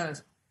always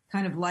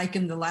kind of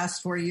liken the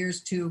last 4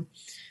 years to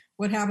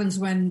what happens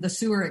when the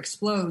sewer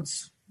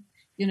explodes.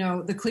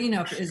 The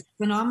cleanup is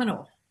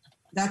phenomenal.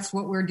 That's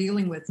what we're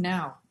dealing with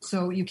now.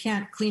 So you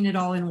can't clean it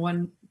all in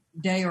one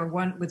day or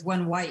with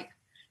one wipe.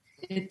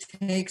 It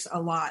takes a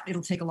lot.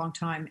 It'll take a long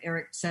time.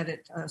 Eric said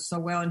it so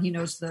well, and he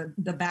knows the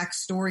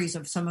backstories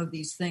of some of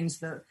these things,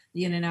 the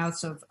in and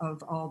outs of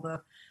all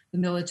the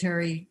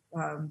military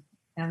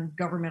and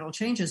governmental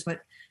changes.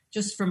 But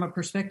just from a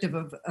perspective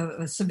of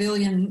a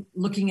civilian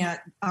looking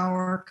at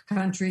our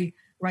country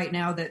right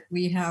now, that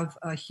we have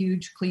a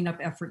huge cleanup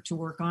effort to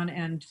work on.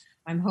 And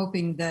I'm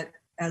hoping that,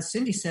 as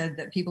Cindy said,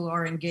 that people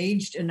are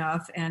engaged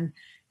enough and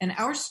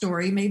our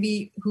story,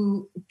 maybe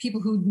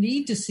people who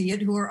need to see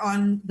it, who are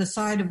on the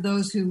side of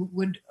those who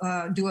would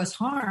do us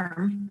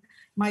harm,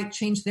 might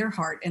change their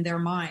heart and their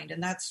mind.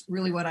 And that's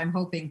really what I'm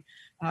hoping.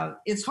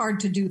 It's hard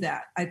to do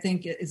that. I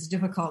think it's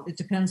difficult. It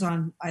depends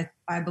on,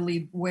 I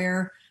believe,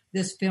 where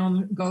this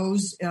film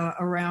goes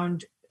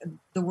around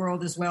the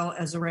world, as well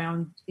as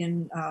around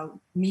in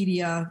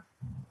media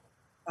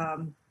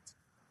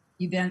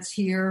events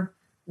here.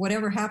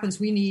 Whatever happens,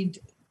 we need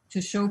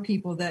to show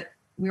people that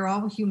we're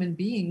all human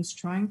beings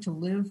trying to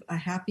live a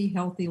happy,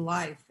 healthy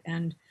life.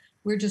 And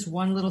we're just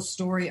one little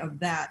story of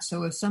that.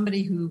 So if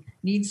somebody who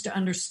needs to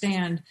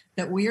understand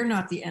that we are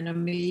not the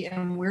enemy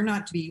and we're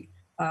not to be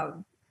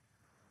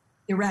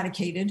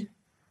eradicated,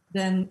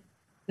 then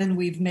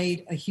we've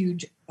made a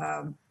huge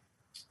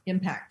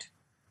impact.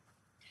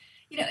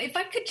 If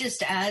I could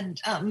just add,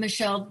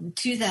 Michelle,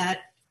 to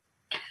that,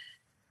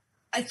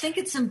 I think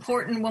it's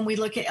important when we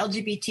look at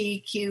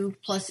LGBTQ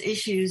plus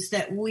issues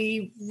that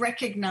we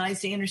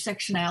recognize the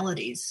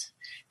intersectionalities,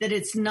 that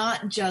it's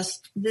not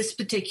just this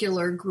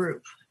particular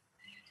group,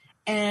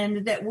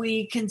 and that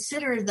we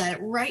consider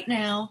that right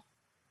now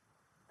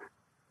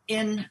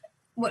in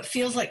what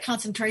feels like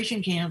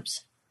concentration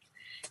camps,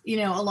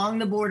 along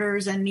the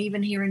borders and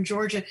even here in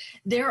Georgia,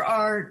 there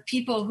are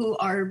people who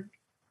are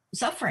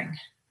suffering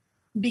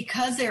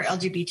because they're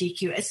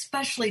LGBTQ,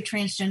 especially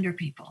transgender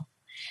people.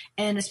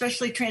 And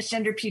especially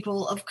transgender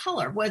people of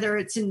color, whether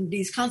it's in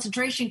these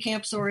concentration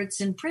camps or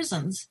it's in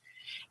prisons.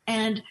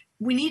 And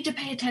we need to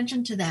pay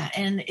attention to that.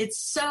 And it's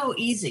so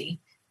easy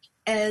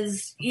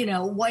as,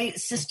 white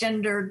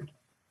cisgendered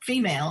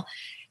female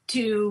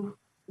to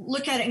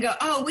look at it and go,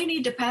 oh, we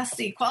need to pass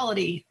the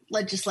equality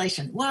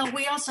legislation. Well,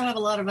 we also have a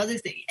lot of other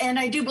things. And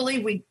I do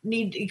believe we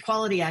need the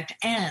Equality Act,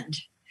 and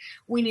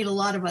we need a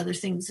lot of other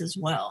things as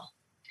well.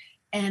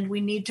 And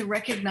we need to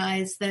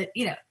recognize that,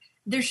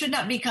 there should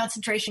not be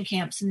concentration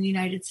camps in the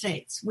United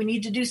States. We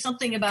need to do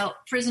something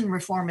about prison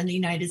reform in the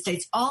United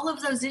States. All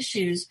of those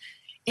issues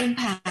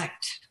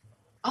impact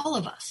all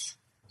of us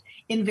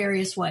in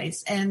various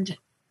ways. And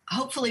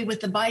hopefully with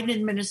the Biden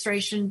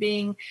administration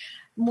being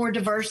more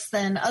diverse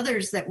than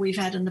others that we've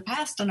had in the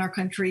past in our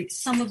country,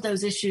 some of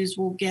those issues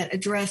will get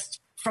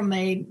addressed from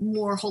a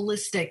more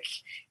holistic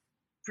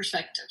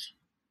perspective.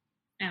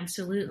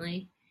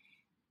 Absolutely.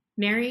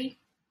 Mary,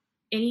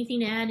 anything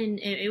to add? And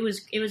it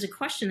was a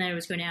question that I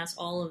was going to ask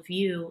all of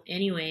you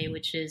anyway,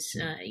 which is,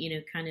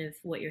 kind of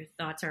what your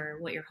thoughts are,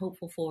 what you're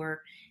hopeful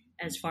for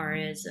as far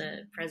as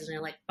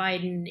President-elect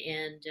Biden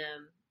and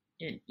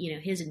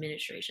his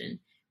administration.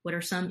 What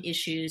are some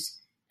issues,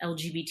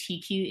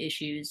 LGBTQ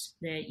issues,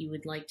 that you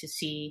would like to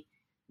see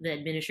the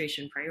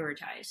administration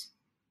prioritize?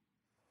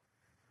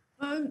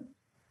 I'm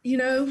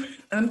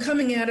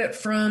coming at it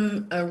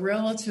from a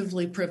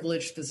relatively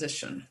privileged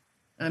position.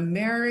 I'm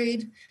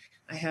married.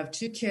 I have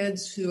 2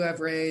 kids who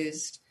I've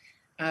raised.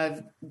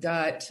 I've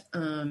got,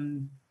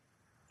 I'm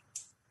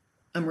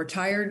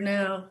retired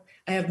now.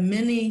 I have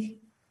many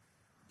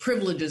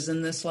privileges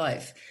in this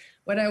life.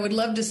 what I would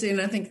love to see, and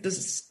I think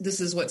this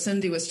is what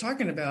Cindy was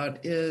talking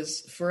about,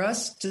 is for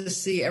us to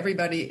see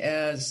everybody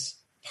as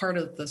part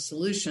of the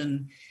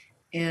solution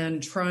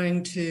and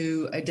trying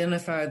to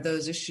identify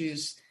those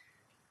issues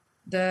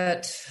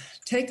that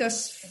take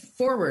us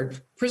forward.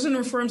 Prison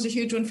reform is a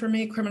huge one for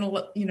me.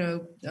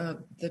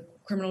 The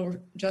criminal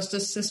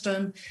justice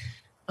system.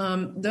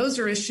 Those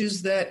are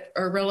issues that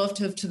are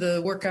relative to the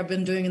work I've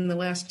been doing in the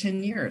last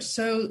 10 years.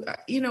 So,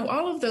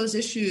 all of those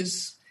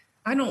issues,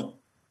 I don't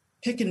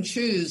pick and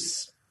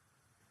choose.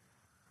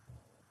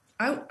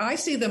 I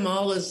see them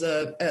all as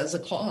a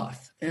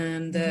cloth,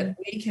 and that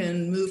we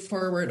can move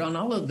forward on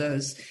all of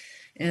those.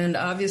 And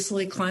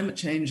obviously climate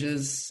change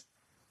has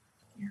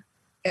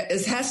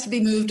to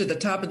be moved to the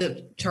top of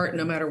the chart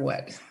no matter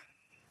what.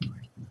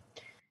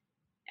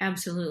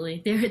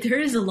 Absolutely. There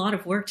is a lot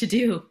of work to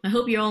do. I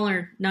hope you all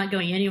are not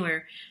going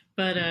anywhere.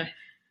 But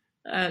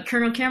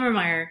Colonel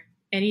Kammermeyer,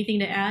 anything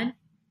to add?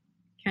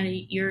 Kind of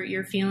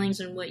your feelings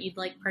and what you'd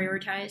like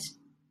prioritized?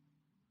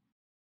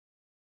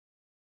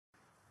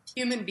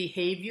 Human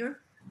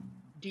behavior,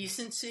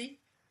 decency,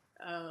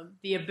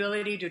 the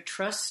ability to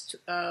trust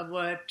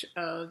what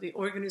the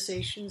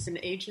organizations and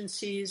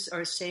agencies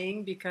are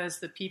saying, because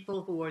the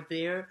people who are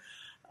there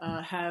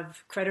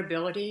have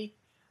credibility.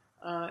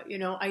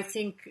 I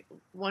think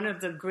one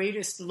of the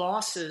greatest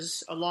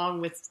losses,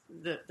 along with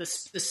the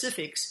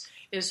specifics,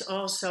 is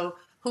also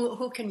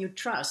who can you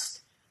trust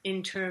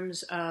in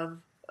terms of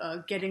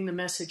getting the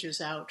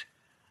messages out,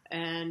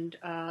 and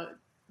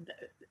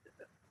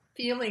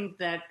feeling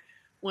that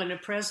when a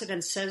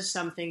president says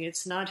something,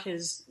 it's not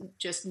his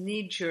just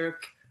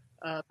knee-jerk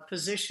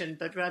position,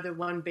 but rather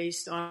one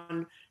based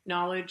on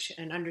knowledge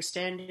and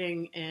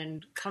understanding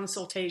and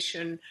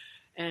consultation.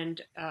 And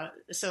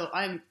so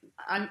I'm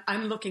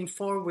looking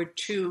forward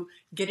to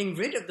getting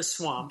rid of the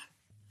swamp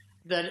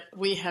that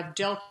we have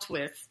dealt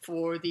with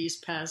for these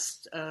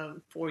past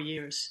 4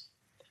 years.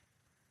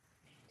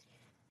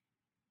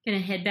 Going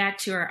to head back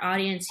to our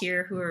audience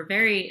here, who are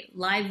very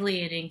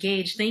lively and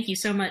engaged. Thank you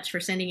so much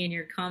for sending in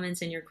your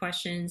comments and your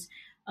questions.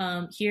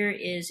 Here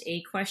is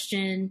a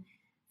question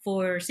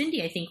for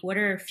Cindy, I think. What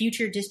are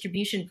future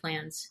distribution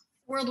plans?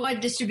 Worldwide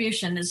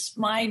distribution is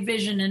my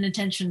vision and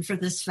intention for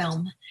this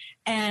film.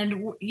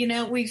 And,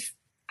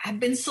 I've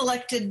been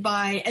selected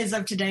by, as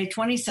of today,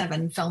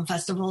 27 film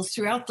festivals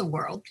throughout the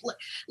world.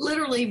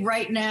 Literally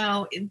right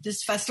now,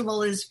 this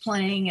festival is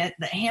playing at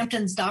the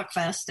Hamptons Doc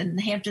Fest in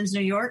Hamptons,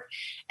 New York,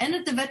 and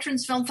at the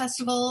Veterans Film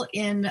Festival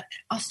in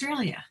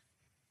Australia.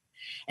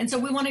 And so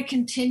we want to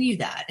continue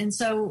that. And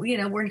so,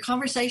 we're in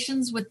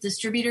conversations with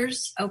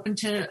distributors, open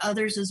to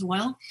others as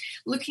well,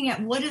 looking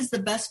at what is the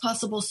best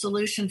possible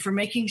solution for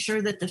making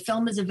sure that the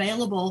film is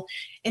available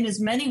in as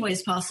many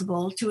ways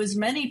possible to as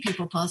many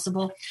people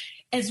possible,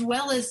 as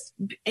well as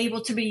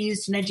able to be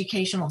used in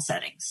educational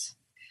settings.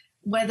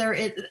 Whether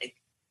it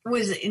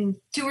was in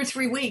 2 or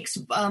 3 weeks,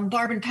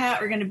 Barb and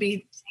Pat are going to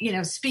be,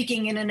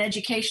 speaking in an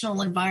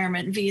educational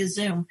environment via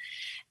Zoom.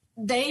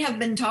 They have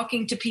been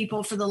talking to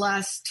people for the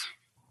last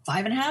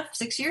 5.5,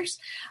 6 years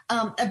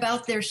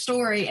about their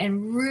story,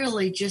 and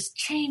really just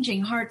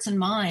changing hearts and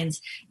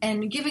minds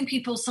and giving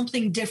people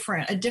something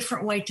different, a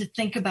different way to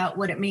think about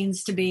what it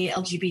means to be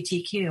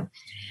LGBTQ.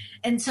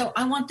 And so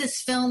I want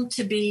this film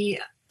to be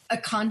a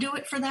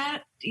conduit for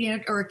that,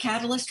 or a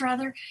catalyst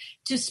rather,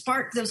 to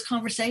spark those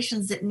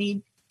conversations that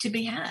need to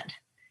be had.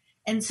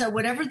 And so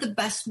whatever the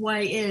best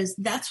way is,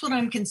 that's what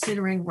I'm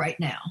considering right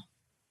now.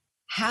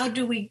 How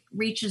do we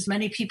reach as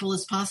many people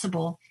as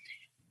possible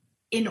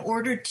in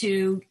order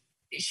to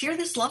share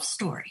this love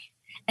story,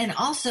 and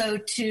also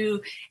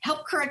to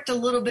help correct a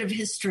little bit of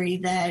history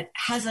that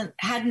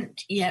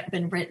hadn't yet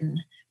been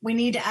written? We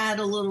need to add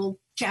a little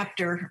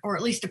chapter, or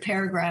at least a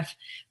paragraph,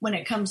 when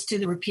it comes to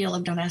the repeal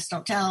of Don't Ask,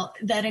 Don't Tell.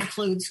 That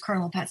includes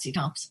Colonel Patsy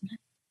Thompson.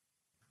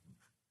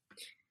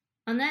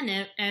 On that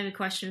note, I have a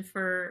question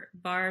for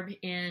Barb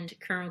and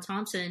Colonel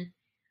Thompson.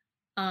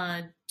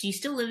 Do you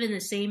still live in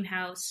the same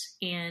house?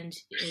 And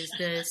is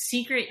the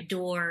secret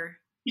door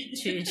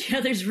to each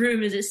other's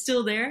room, is it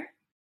still there?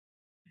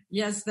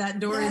 Yes, that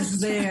door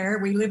is there.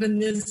 We live in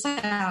this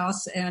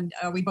house, and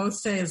we both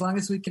say as long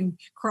as we can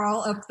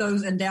crawl up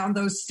those and down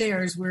those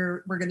stairs,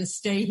 we're going to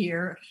stay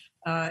here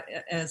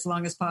as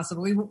long as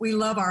possible. We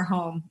love our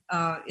home.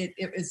 It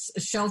is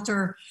a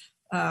shelter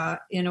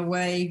in a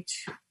way,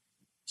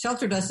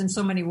 sheltered us in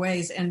so many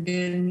ways, and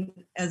been,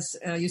 as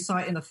you saw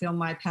in the film,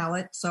 my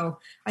palette. So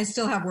I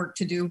still have work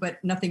to do, but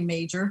nothing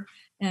major.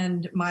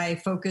 And my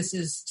focus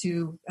is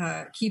to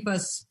keep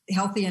us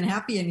healthy and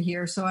happy in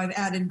here. So I've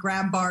added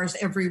grab bars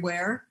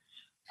everywhere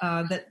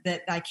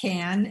that I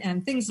can,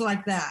 and things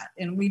like that.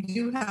 And we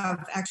do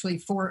have actually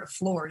 4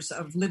 floors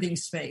of living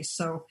space.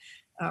 So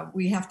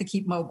we have to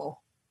keep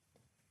mobile.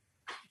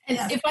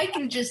 And if I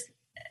can just...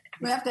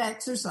 We have to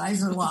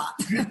exercise a lot.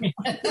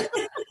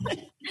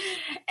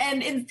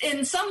 And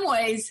in some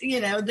ways,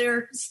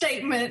 their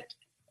statement,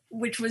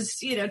 which was,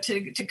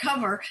 to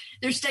cover,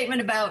 their statement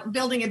about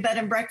building a bed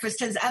and breakfast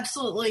has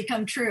absolutely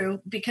come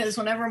true, because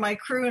whenever my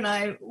crew and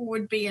I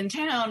would be in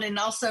town, and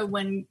also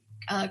when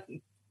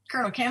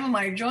Colonel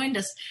Kammermeyer joined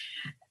us,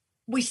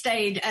 we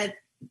stayed at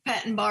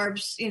Pat and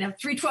Barb's,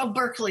 312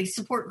 Berkeley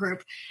support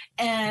group.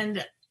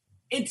 And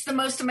it's the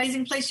most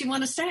amazing place you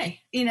want to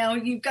stay.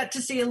 You've got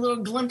to see a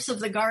little glimpse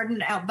of the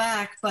garden out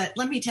back. But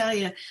let me tell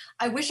you,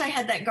 I wish I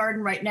had that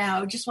garden right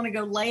now. I just want to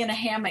go lay in a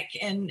hammock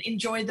and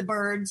enjoy the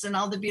birds and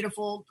all the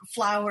beautiful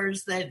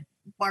flowers that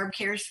Barb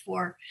cares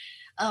for.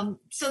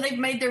 So they've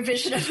made their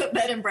vision of a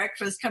bed and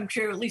breakfast come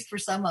true, at least for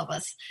some of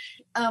us.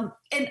 And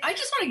I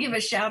just want to give a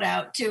shout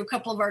out to a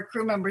couple of our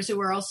crew members who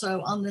were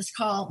also on this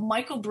call,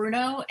 Michael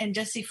Bruno and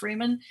Jesse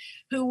Freeman,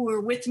 who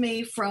were with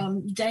me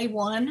from day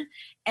one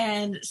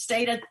and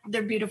stayed at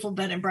their beautiful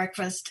bed and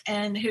breakfast,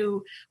 and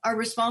who are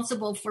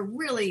responsible for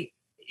really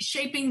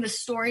shaping the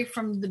story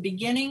from the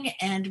beginning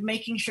and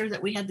making sure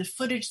that we had the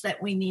footage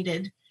that we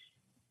needed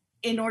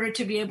in order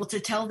to be able to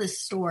tell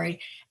this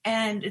story.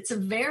 And it's a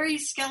very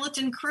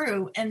skeleton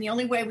crew. And the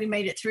only way we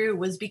made it through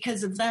was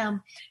because of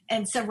them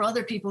and several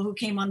other people who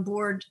came on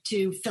board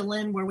to fill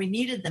in where we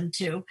needed them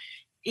to,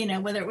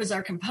 whether it was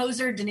our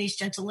composer, Denise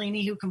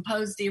Gentilini, who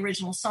composed the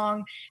original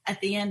song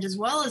at the end, as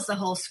well as the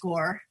whole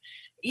score,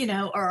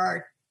 or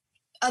our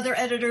other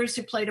editors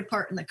who played a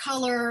part in the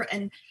color.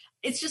 And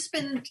it's just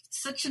been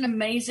such an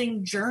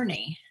amazing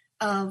journey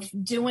of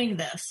doing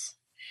this.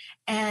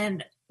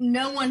 And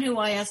no one who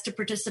I asked to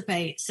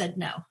participate said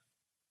no.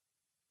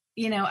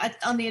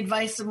 On the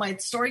advice of my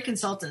story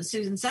consultant,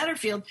 Susan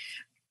Satterfield,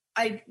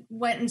 I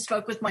went and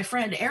spoke with my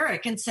friend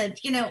Eric and said,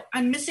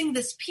 I'm missing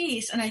this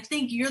piece, and I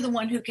think you're the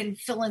one who can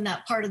fill in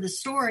that part of the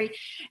story.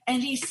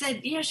 And he said,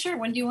 yeah, sure.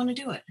 When do you want to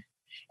do it?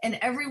 And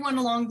everyone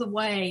along the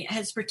way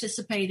has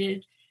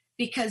participated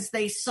because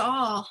they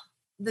saw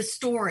the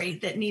story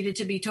that needed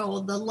to be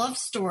told, the love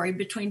story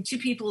between two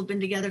people who've been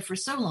together for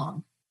so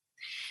long,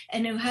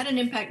 and who had an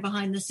impact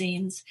behind the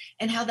scenes,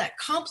 and how that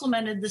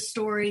complemented the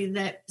story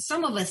that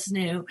some of us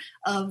knew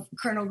of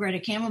Colonel Greta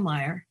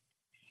Kammermeyer.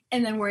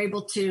 And then we're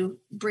able to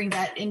bring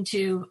that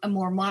into a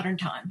more modern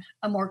time,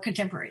 a more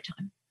contemporary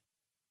time.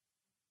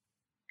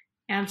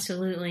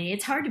 Absolutely.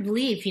 It's hard to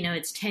believe,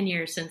 it's 10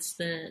 years since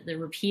the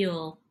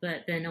repeal,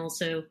 but then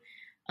also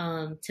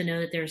to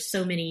know that there's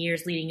so many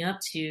years leading up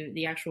to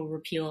the actual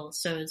repeal.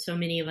 So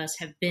many of us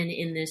have been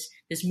in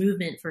this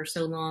movement for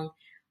so long.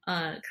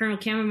 Colonel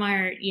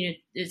Kammermeyer,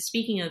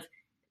 speaking of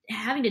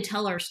having to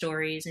tell our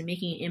stories and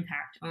making an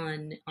impact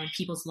on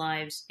people's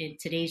lives in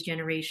today's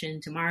generation,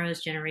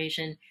 tomorrow's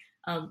generation,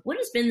 what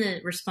has been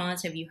the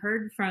response? Have you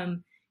heard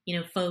from,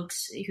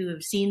 folks who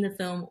have seen the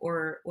film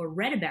or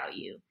read about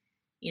you?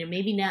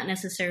 Maybe not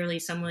necessarily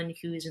someone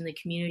who is in the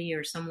community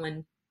or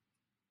someone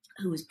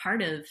who is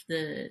part of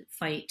the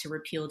fight to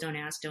repeal Don't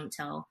Ask, Don't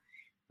Tell,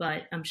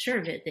 but I'm sure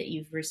of it that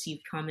you've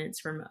received comments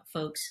from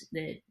folks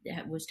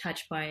that was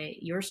touched by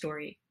your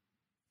story.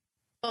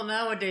 Well,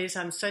 nowadays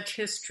I'm such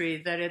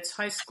history that it's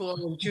high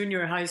school and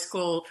junior high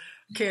school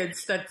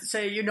kids that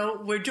say,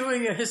 we're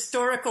doing a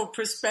historical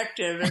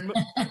perspective and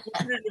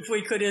wondered if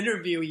we could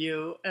interview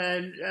you.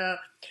 And,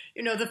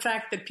 the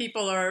fact that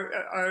people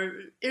are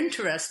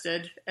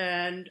interested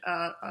and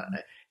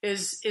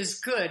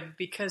is good,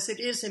 because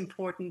it is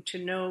important to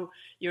know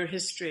your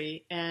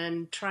history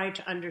and try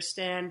to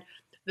understand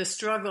the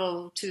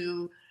struggle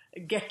to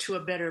get to a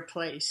better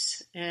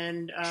place.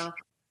 And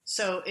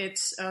so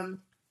it's,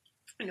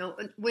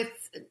 with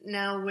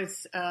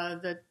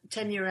the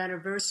 10-year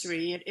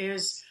anniversary, it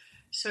is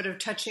sort of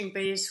touching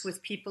base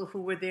with people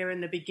who were there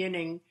in the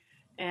beginning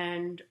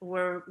and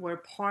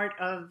were part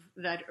of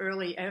that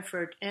early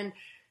effort. And,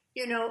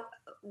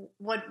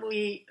 what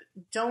we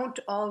don't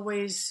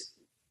always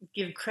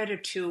give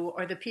credit to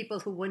are the people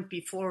who went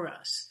before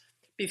us,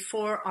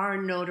 before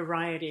our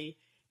notoriety.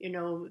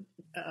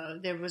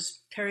 There was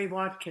Perry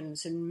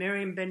Watkins and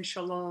Miriam Ben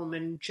Shalom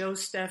and Joe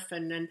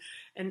Stephan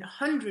and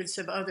hundreds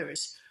of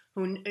others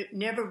who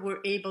never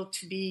were able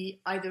to be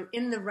either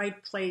in the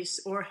right place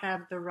or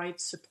have the right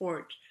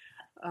support.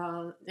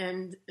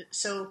 And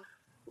so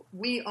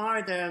we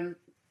are the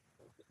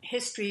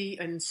history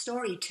and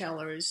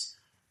storytellers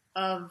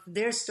of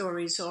their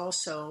stories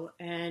also.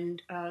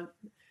 And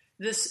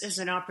this is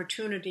an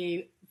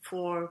opportunity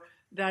for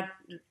that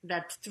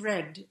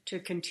thread to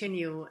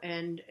continue,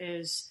 and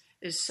is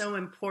so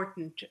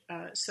important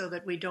so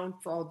that we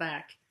don't fall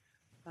back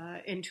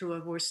into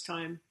a worse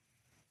time.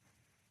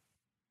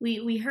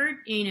 We heard,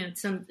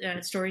 some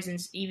stories, and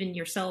even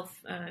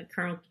yourself,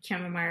 Colonel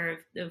Kammermeyer,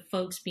 of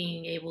folks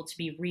being able to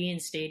be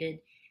reinstated.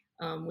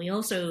 We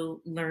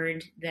also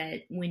learned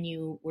that when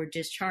you were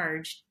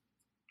discharged,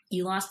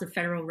 you lost the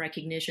federal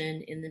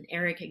recognition, and then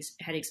Eric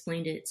had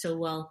explained it so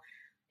well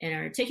and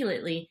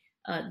articulately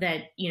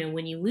that,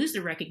 when you lose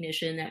the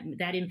recognition,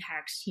 that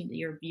impacts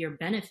your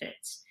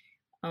benefits.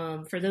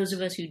 For those of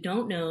us who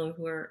don't know,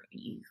 who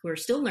are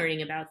still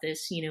learning about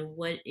this,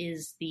 what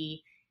is the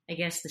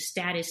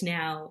status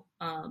now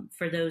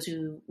for those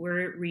who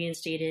were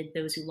reinstated,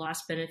 those who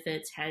lost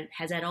benefits?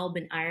 Has that all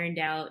been ironed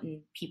out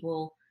and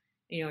people,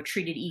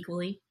 treated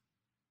equally?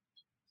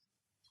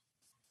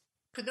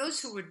 For those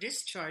who were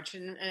discharged,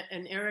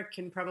 and Eric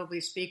can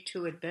probably speak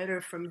to it better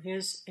from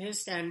his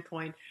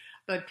standpoint,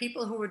 But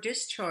people who were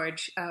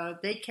discharged,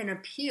 they can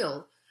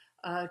appeal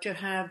to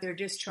have their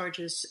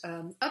discharges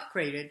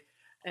upgraded.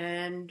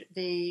 And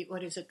the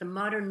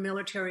Modern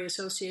Military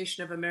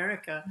Association of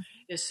America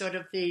is sort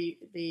of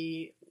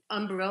the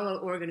umbrella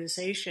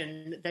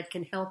organization that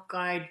can help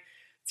guide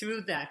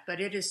through that. But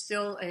it is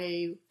still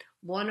a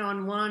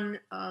one-on-one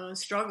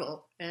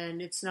struggle,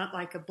 and it's not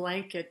like a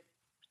blanket.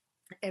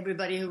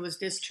 Everybody who was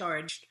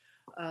discharged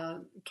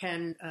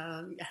can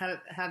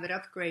have it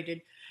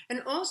upgraded.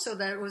 And also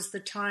that was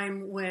the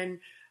time when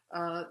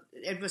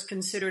it was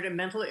considered a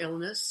mental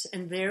illness,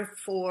 and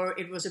therefore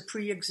it was a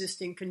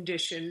pre-existing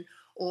condition,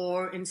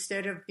 or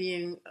instead of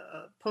being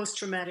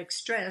post-traumatic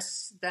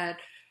stress, that,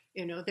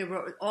 there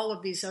were all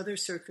of these other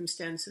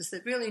circumstances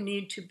that really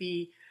need to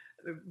be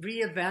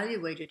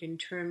reevaluated in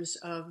terms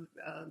of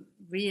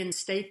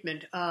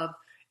reinstatement of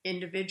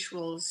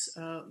individuals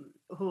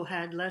who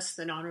had less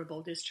than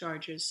honorable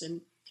discharges.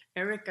 And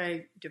Eric,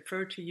 I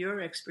defer to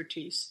your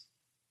expertise.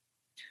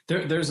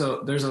 There's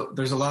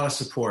a lot of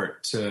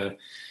support to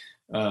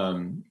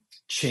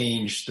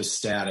change the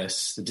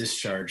status, the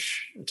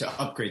discharge,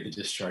 to upgrade the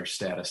discharge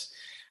status.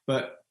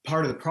 But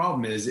part of the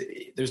problem is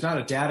there's not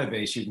a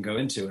database you can go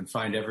into and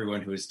find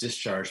everyone who is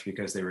discharged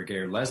because they were gay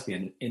or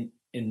lesbian.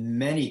 In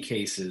many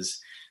cases,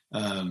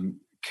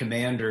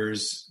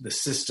 commanders, the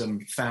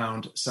system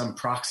found some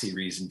proxy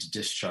reason to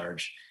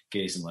discharge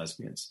gays and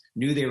lesbians,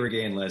 knew they were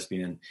gay and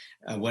lesbian,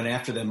 went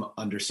after them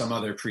under some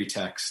other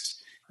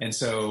pretext. And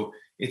so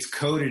it's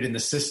coded in the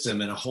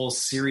system in a whole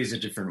series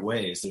of different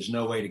ways. There's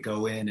no way to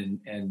go in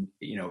and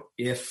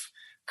if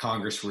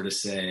Congress were to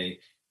say,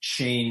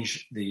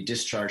 change the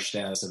discharge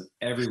status of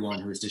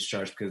everyone who was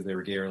discharged because they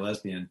were gay or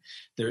lesbian,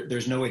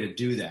 there's no way to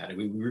do that. It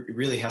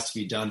really has to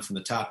be done from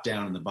the top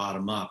down and the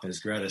bottom up. As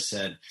Greta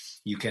said,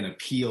 you can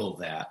appeal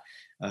that.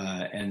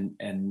 And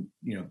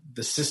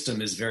the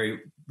system is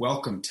very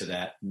welcome to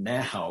that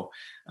now.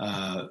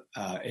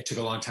 It took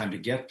a long time to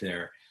get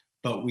there,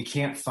 but we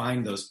can't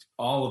find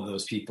all of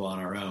those people on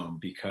our own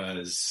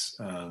because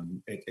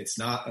it's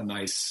not a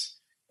nice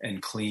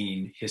and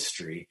clean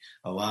history.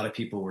 A lot of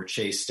people were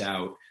chased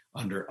out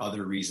under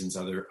other reasons,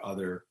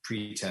 other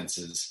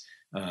pretenses,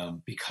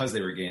 because they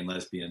were gay and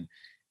lesbian.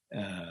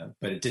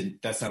 But it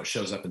didn't. That's not what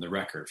shows up in the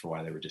record for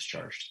why they were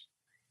discharged.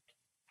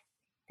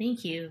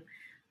 Thank you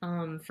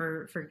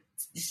for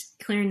just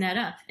clearing that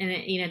up.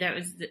 And that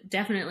was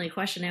definitely a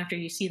question after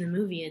you see the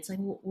movie. It's like,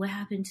 what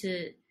happened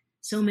to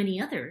so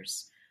many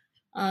others?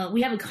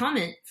 We have a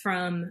comment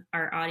from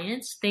our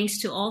audience.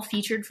 Thanks to all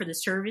featured for the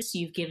service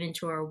you've given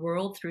to our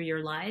world through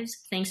your lives.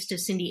 Thanks to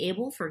Cindy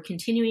Abel for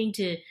continuing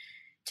to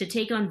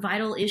take on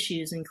vital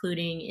issues,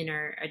 including in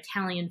our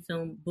Italian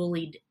film,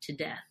 Bullied to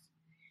Death.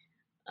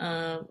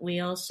 We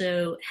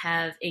also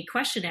have a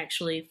question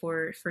actually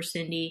for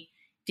Cindy.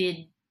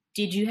 Did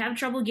you have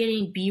trouble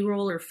getting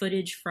B-roll or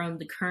footage from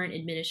the current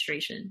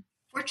administration?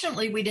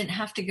 Fortunately, we didn't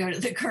have to go to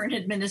the current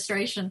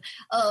administration.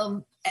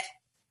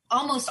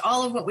 Almost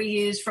all of what we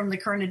used from the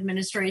current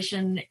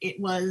administration, it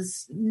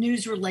was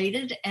news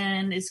related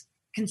and is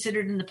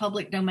considered in the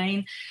public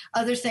domain.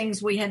 Other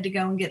things we had to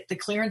go and get the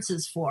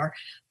clearances for,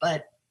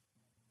 but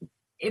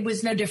it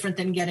was no different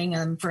than getting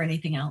them for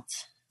anything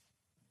else,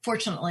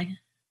 fortunately.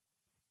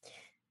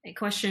 A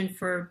question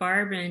for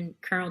Barb and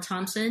Colonel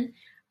Thompson.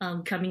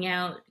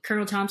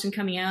 Colonel Thompson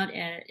coming out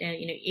at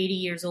 80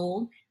 years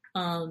old.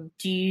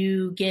 Do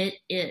you get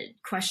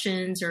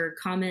questions or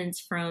comments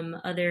from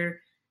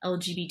other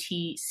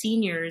LGBT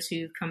seniors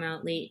who've come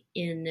out late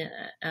in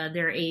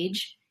their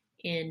age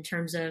in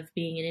terms of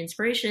being an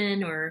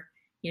inspiration or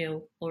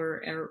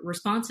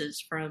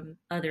responses from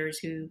others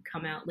who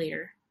come out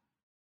later?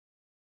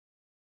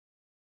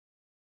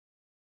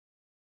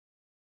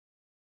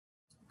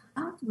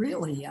 Not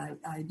really. I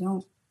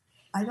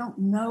don't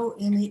know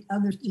any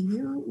others. Do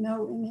you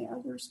know any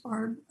others,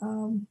 Barb?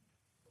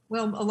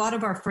 Well, a lot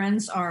of our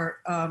friends are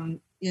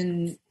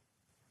in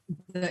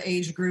the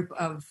age group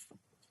of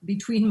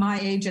between my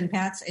age and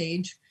Pat's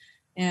age,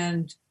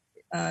 and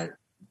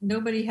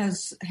nobody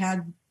has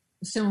had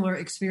a similar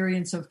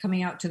experience of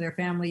coming out to their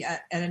family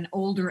at an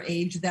older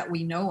age that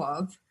we know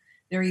of.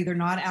 They're either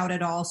not out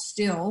at all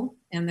still,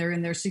 and they're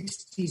in their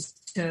 60s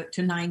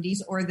to 90s,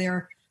 or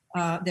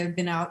they've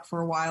been out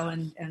for a while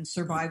and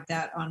survived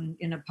that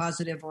in a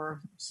positive or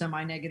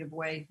semi-negative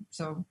way.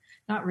 So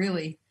not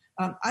really.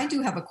 I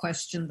do have a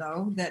question,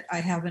 though, that I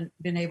haven't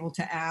been able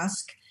to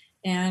ask.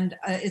 And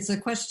it's a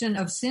question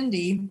of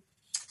Cindy,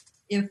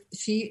 if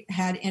she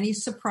had any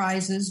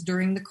surprises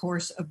during the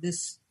course of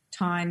this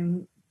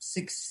time,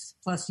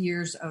 6+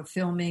 years of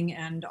filming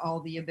and all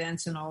the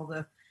events and all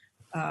the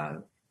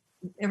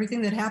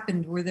everything that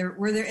happened. Were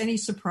there any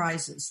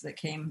surprises that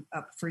came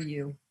up for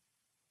you?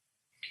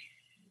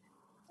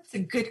 That's a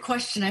good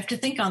question. I have to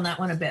think on that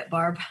one a bit,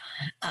 Barb.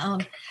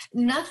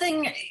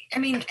 Nothing. I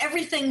mean,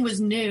 everything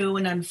was new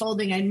and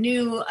unfolding. I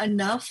knew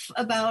enough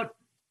about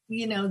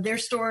their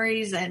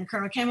stories and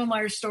Colonel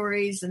Camelmeyer's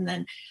stories, and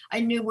then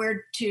I knew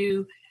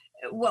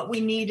what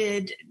we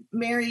needed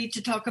Mary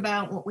to talk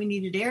about, what we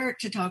needed Eric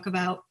to talk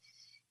about.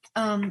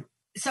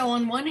 So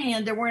on one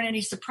hand, there weren't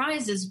any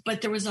surprises,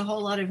 but there was a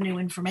whole lot of new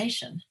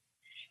information.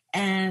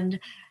 And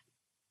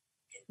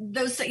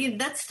that's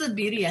the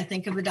beauty, I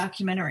think, of a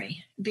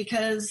documentary,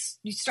 because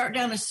you start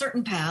down a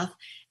certain path,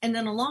 and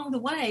then along the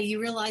way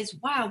you realize,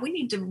 wow, we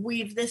need to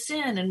weave this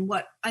in, and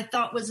what I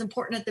thought was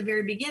important at the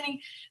very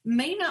beginning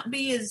may not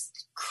be as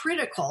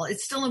critical.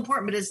 It's still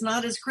important, but it's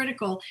not as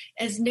critical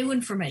as new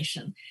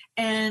information.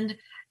 And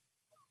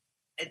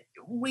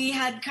we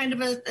had kind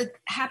of a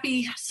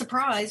happy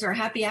surprise or a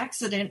happy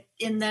accident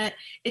in that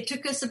it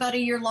took us about a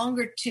year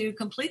longer to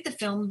complete the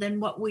film than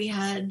what we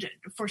had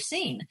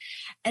foreseen.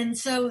 And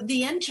so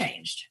the end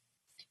changed,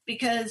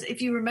 because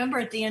if you remember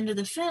at the end of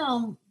the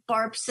film,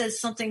 Barb says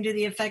something to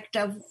the effect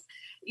of,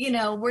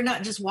 we're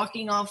not just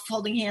walking off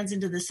holding hands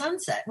into the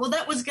sunset. Well,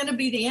 that was going to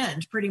be the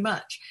end pretty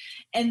much.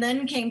 And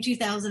then came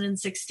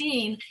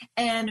 2016,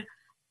 and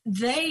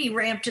they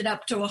ramped it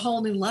up to a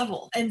whole new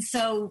level. And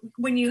so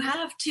when you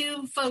have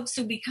two folks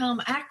who become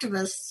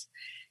activists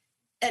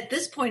at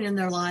this point in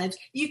their lives,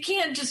 you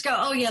can't just go,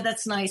 oh yeah,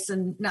 that's nice,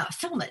 and not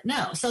film it.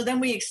 No. So then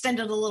we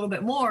extended a little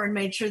bit more and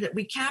made sure that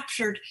we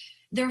captured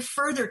their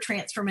further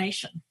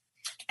transformation.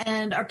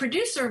 And our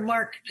producer,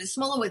 Mark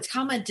Smolowitz,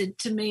 commented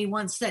to me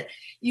once that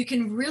you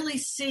can really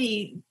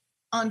see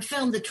on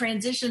film the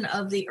transition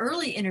of the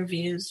early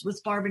interviews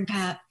with Barb and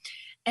Pat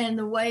and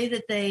the way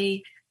that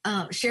they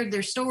shared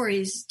their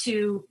stories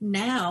to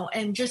now,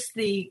 and just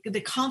the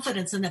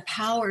confidence and the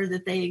power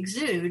that they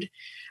exude,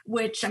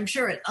 which I'm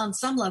sure on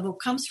some level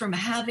comes from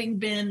having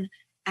been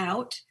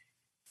out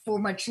for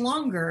much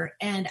longer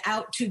and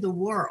out to the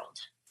world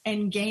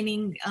and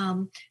gaining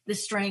the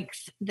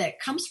strength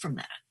that comes from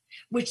that,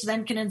 which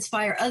then can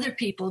inspire other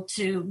people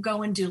to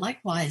go and do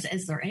likewise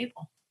as they're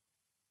able.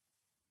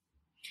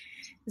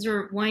 As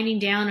we're winding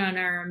down on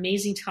our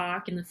amazing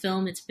talk in the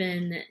film, it's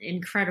been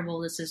incredible.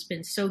 This has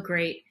been so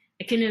great.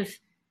 I couldn't have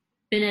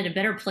been at a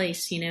better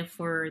place,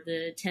 for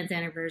the 10th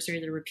anniversary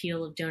of the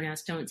repeal of Don't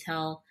Ask, Don't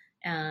Tell.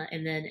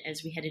 And then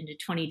as we head into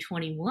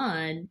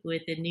 2021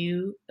 with a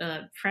new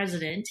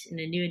president and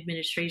a new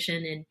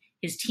administration and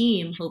his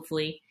team,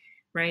 hopefully,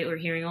 right? We're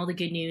hearing all the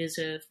good news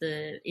of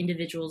the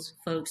individuals and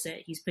folks that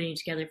he's putting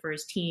together for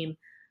his team.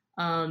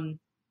 I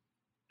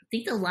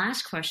think the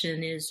last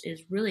question is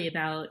really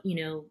about,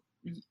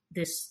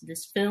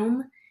 this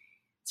film,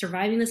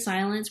 Surviving the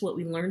Silence, what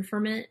we learned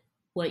from it,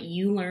 what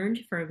you learned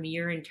from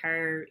your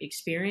entire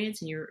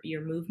experience and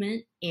your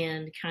movement,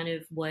 and kind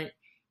of what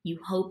you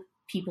hope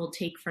people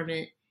take from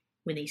it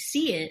when they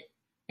see it,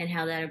 and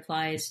how that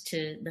applies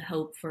to the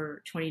hope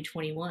for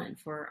 2021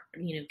 for,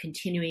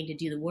 continuing to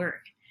do the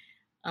work.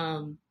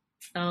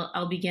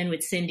 I'll begin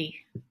with Cindy.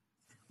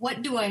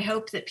 What do I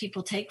hope that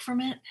people take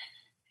from it?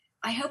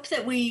 I hope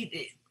that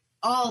we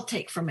all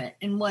take from it,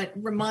 and what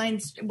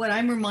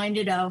I'm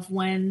reminded of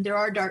when there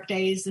are dark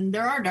days, and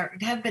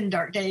have been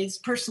dark days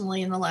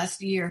personally in the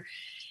last year,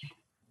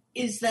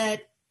 is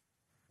that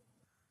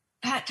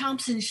Pat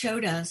Thompson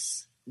showed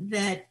us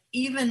that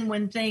even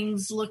when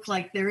things look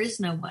like there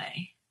is no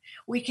way,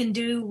 we can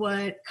do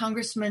what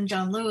Congressman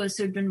John Lewis,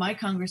 who had been my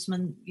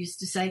congressman, used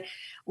to say: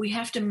 we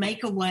have to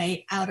make a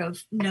way out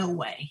of no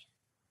way.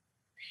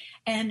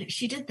 And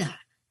she did that.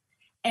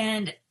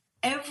 And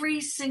every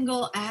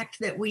single act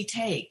that we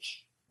take,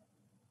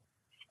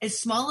 as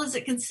small as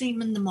it can seem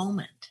in the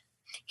moment,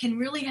 can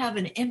really have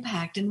an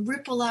impact and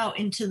ripple out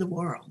into the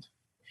world.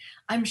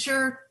 I'm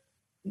sure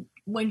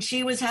when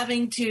she was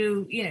having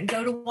to,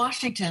 go to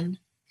Washington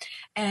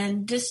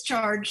and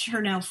discharge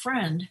her now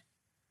friend,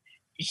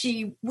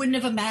 she wouldn't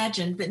have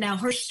imagined that now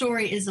her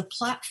story is a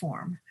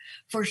platform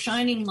for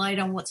shining light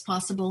on what's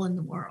possible in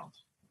the world.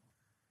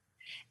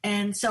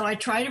 And so I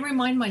try to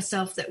remind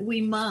myself that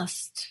we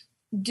must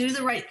do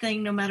the right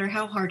thing no matter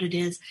how hard it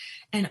is,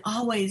 and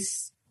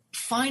always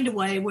find a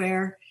way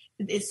where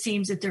it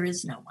seems that there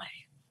is no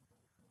way.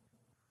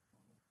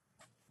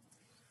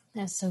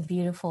 That's so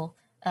beautiful.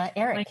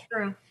 Eric.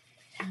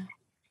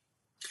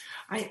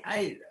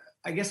 I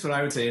guess what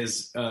I would say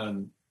is,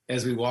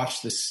 as we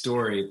watch this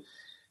story,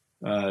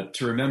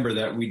 to remember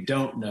that we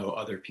don't know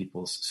other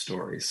people's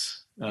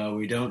stories.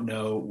 We don't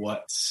know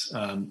what's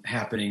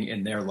happening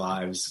in their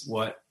lives,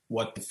 what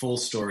the full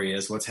story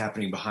is, what's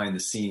happening behind the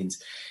scenes.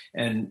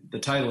 And the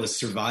title is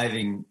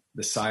Surviving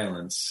the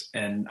Silence.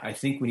 And I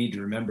think we need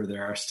to remember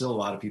there are still a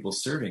lot of people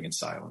serving in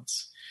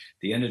silence.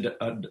 The end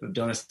of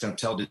Don't Ask, Don't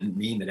Tell didn't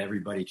mean that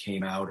everybody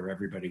came out or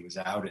everybody was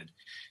outed.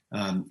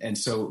 And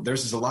so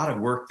there's a lot of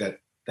work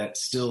that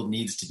still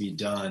needs to be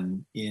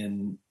done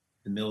in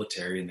the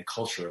military and the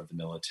culture of the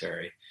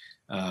military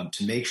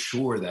to make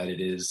sure that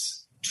it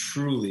is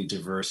truly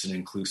diverse and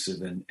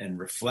inclusive and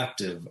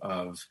reflective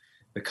of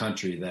the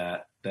country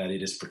that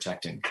it is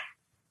protecting.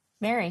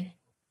 Mary.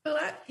 Well,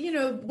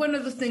 one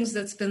of the things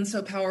that's been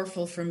so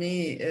powerful for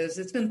me is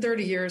it's been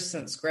 30 years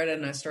since Greta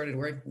and I started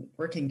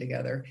working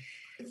together.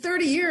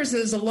 30 years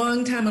is a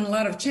long time and a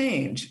lot of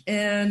change.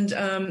 And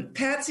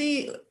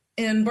Patsy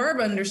and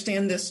Barb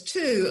understand this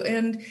too.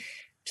 And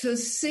to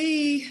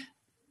see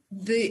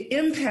the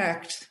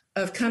impact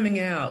of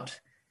coming out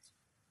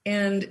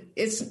And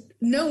it's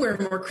nowhere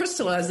more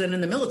crystallized than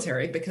in the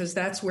military, because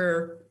that's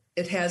where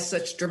it has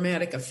such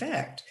dramatic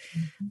effect.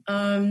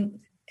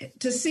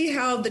 To see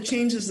how the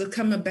changes have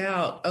come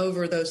about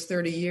over those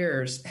 30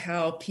 years,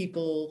 how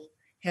people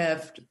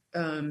have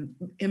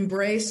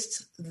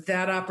embraced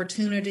that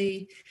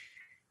opportunity.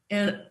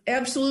 And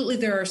absolutely,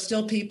 there are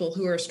still people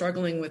who are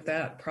struggling with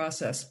that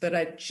process. But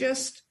I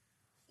just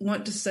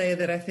want to say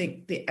that I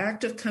think the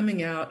act of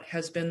coming out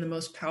has been the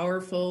most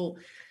powerful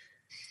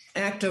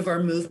act of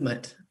our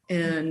movement.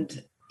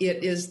 And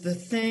it is the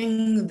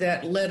thing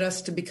that led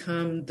us to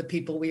become the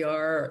people we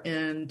are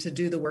and to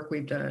do the work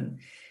we've done.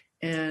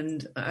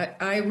 And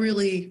I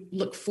really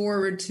look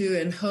forward to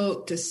and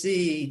hope to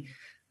see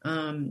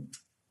young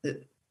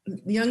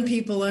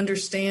people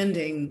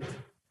understanding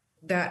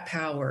that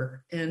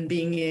power and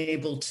being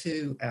able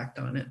to act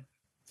on it.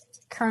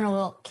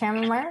 Colonel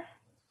Kammermeyer?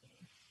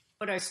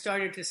 What I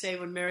started to say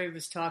when Mary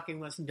was talking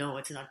was, no,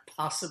 it's not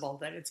possible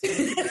that it's going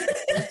to be.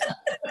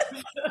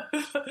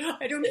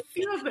 I don't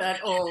feel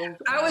that old.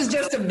 I was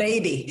just a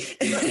baby.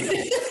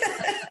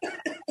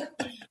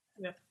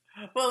 Yeah.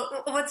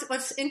 Well,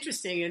 what's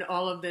interesting in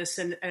all of this,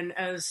 and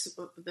as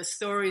the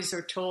stories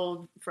are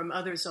told from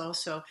others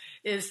also,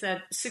 is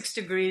that 6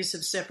 degrees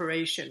of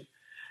separation.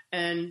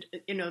 And,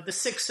 the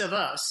 6 of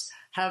us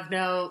have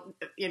now,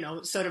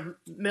 sort of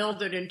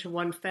melded into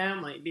one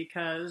family,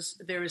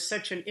 because there is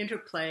such an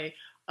interplay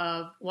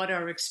of what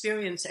our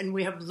experience, and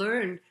we have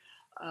learned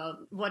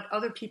what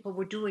other people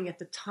were doing at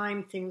the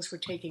time things were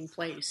taking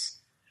place.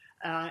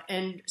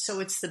 And so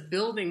it's the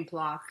building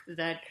block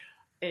that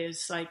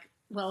is like,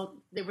 well,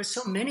 there were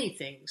so many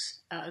things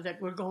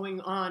that were going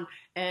on.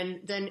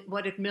 And then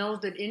what it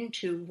melded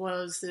into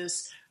was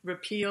this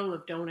repeal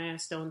of Don't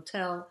Ask, Don't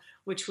Tell,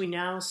 which we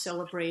now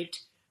celebrate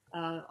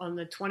on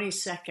the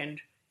 22nd.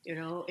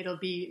 It'll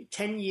be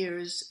 10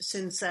 years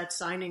since that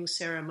signing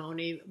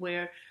ceremony,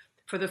 where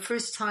for the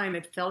first time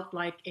it felt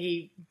like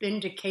a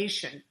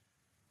vindication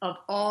of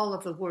all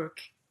of the work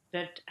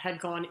that had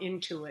gone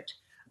into it.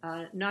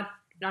 Not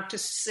to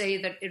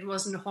say that it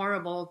wasn't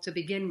horrible to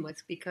begin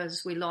with,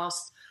 because we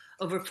lost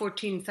over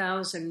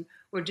 14,000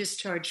 were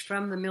discharged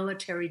from the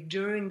military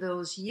during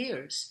those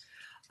years.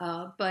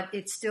 But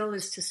it still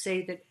is to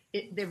say that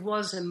there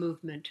was a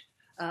movement.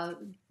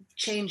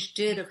 Change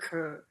did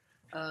occur.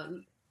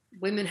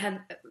 Women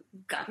had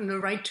gotten the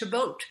right to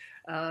vote.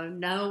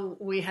 Now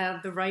we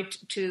have the right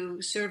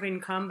to serve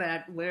in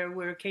combat where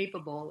we're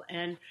capable.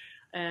 And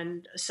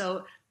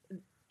so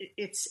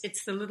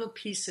it's the little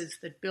pieces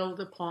that build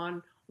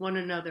upon one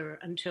another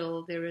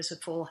until there is a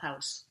full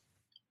house.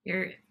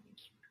 You're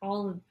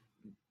all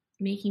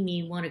making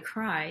me want to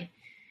cry.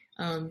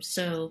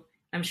 So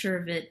I'm sure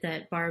of it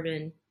that Barb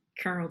and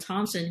Colonel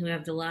Thompson, who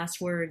have the last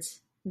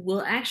words,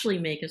 will actually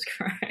make us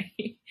cry.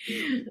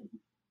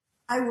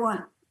 I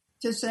want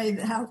to say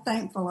how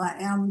thankful I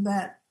am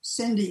that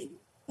Cindy,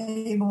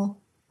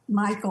 Abel,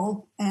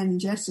 Michael, and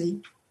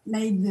Jesse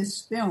made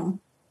this film.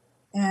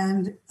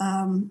 And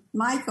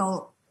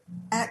Michael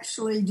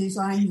actually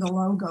designed the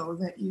logo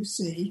that you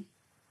see.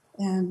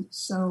 And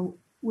so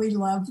we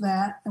love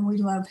that, and we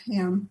love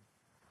him.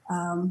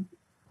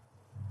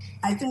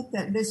 I think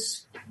that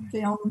this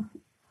film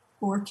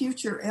for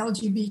future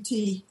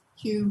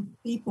LGBTQ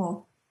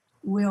people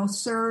will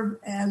serve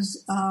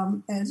as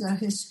a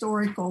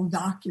historical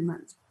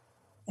document,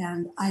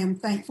 and I am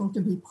thankful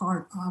to be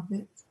part of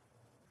it.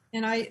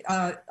 And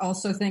I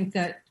also think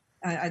that,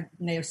 I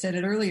may have said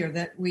it earlier,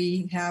 that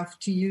we have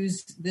to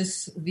use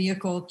this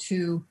vehicle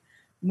to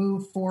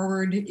move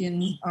forward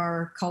in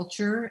our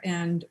culture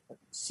and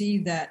see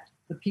that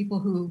the people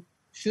who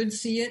should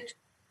see it,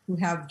 who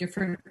have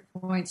different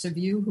points of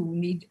view, who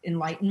need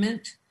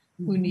enlightenment,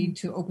 who need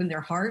to open their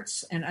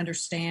hearts and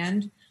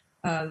understand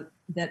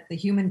that the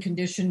human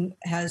condition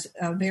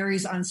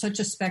varies on such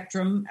a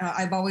spectrum.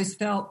 I've always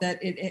felt that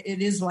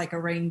it is like a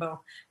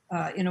rainbow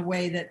in a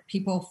way that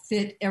people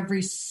fit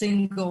every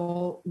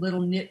single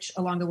little niche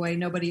along the way.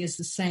 Nobody is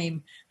the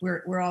same.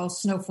 We're all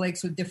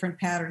snowflakes with different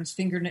patterns,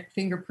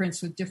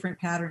 fingerprints with different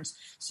patterns.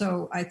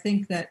 So I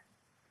think that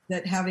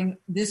having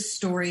this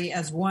story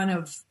as one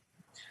of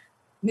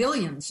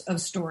millions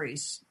of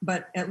stories,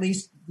 but at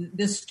least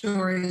this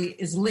story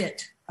is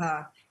lit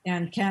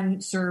and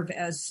can serve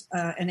as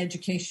an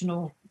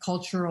educational,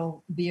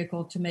 cultural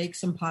vehicle to make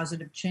some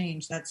positive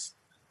change. That's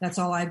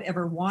all I've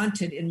ever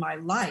wanted in my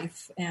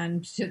life.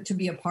 And to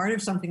be a part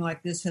of something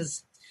like this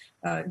has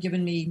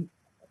given me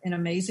an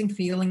amazing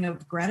feeling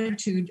of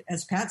gratitude,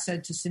 as Pat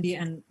said, to Cindy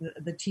and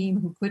the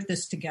team who put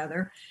this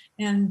together,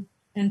 and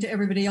to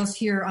everybody else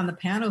here on the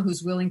panel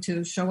who's willing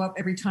to show up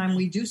every time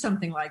we do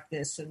something like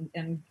this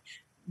and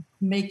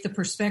make the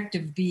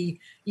perspective be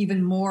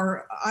even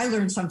more. I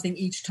learn something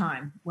each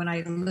time when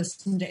I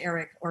listen to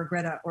Eric or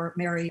Greta or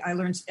Mary. I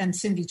learn, and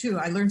Cindy too,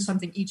 I learn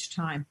something each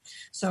time.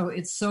 So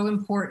it's so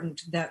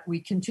important that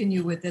we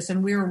continue with this,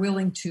 and we're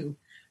willing to.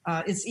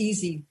 It's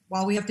easy.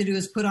 All we have to do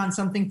is put on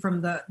something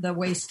from the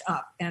waist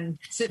up and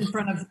sit in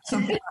front of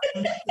something.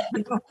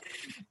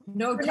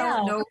 No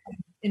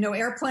no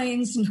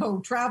airplanes, no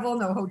travel,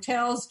 no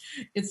hotels.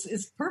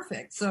 It's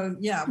perfect. So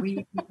yeah,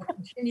 we will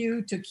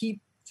continue to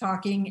keep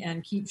talking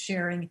and keep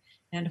sharing,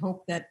 and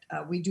hope that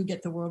we do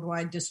get the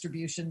worldwide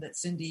distribution that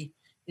Cindy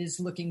is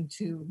looking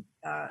to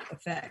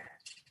affect.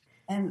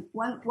 And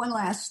one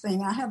last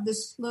thing, I have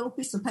this little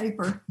piece of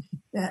paper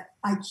that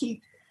I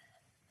keep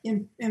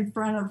in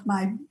front of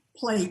my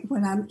plate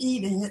when I'm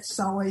eating. It's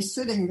always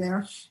sitting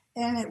there,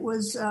 and it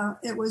was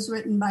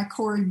written by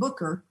Cory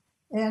Booker,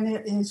 and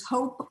it is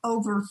hope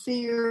over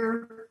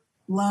fear,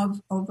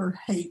 love over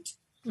hate.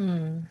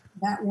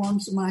 That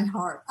warms my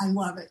heart. I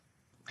love it.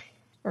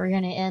 We're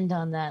going to end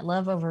on that,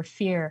 love over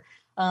fear.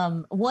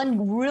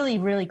 One really,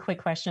 really quick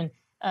question.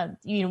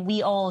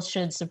 We all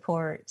should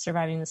support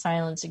Surviving the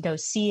Silence. Go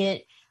see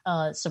it,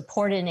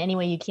 support it in any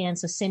way you can.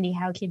 So Cindy,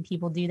 how can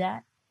people do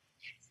that?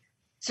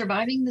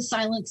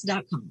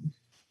 survivingthesilence.com.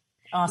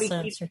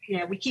 Awesome.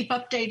 We keep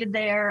updated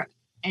there,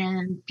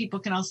 and people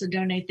can also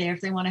donate there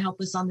if they want to help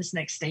us on this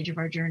next stage of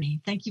our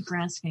journey. Thank you for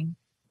asking.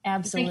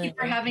 Absolutely. Thank you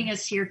for having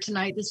us here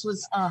tonight. This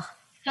was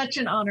such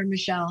an honor,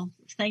 Michelle.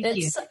 Thank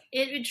you.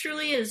 It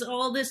truly is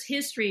all this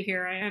history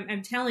here.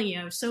 I'm telling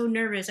you, I was so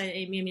nervous.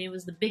 I mean, it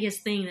was the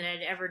biggest thing that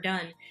I'd ever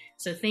done.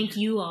 So thank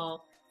you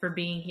all for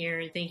being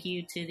here. And thank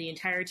you to the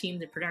entire team,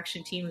 the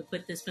production team who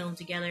put this film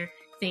together.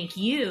 Thank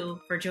you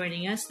for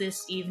joining us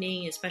this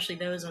evening, especially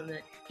those on the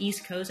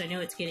East Coast. I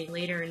know it's getting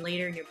later and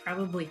later, and you're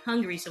probably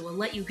hungry, so we'll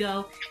let you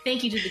go.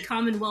 Thank you to the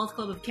Commonwealth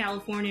Club of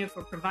California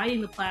for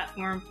providing the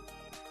platform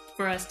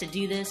for us to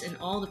do this, and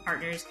all the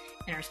partners,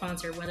 and our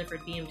sponsor,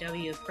 Weatherford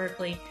BMW of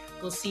Berkeley.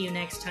 We'll see you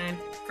next time.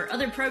 For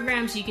other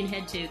programs, you can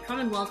head to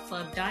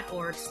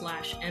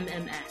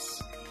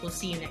commonwealthclub.org/MMS. We'll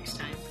see you next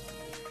time.